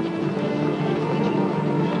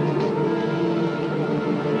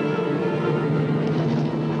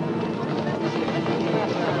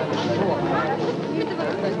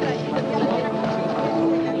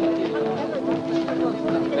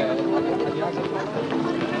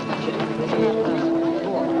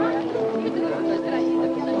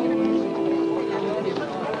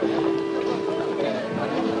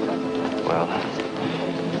 Well,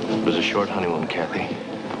 it was a short honeymoon, Kathy.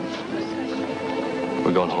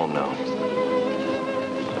 We're going home now.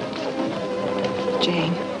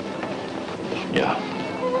 Jane. Yeah.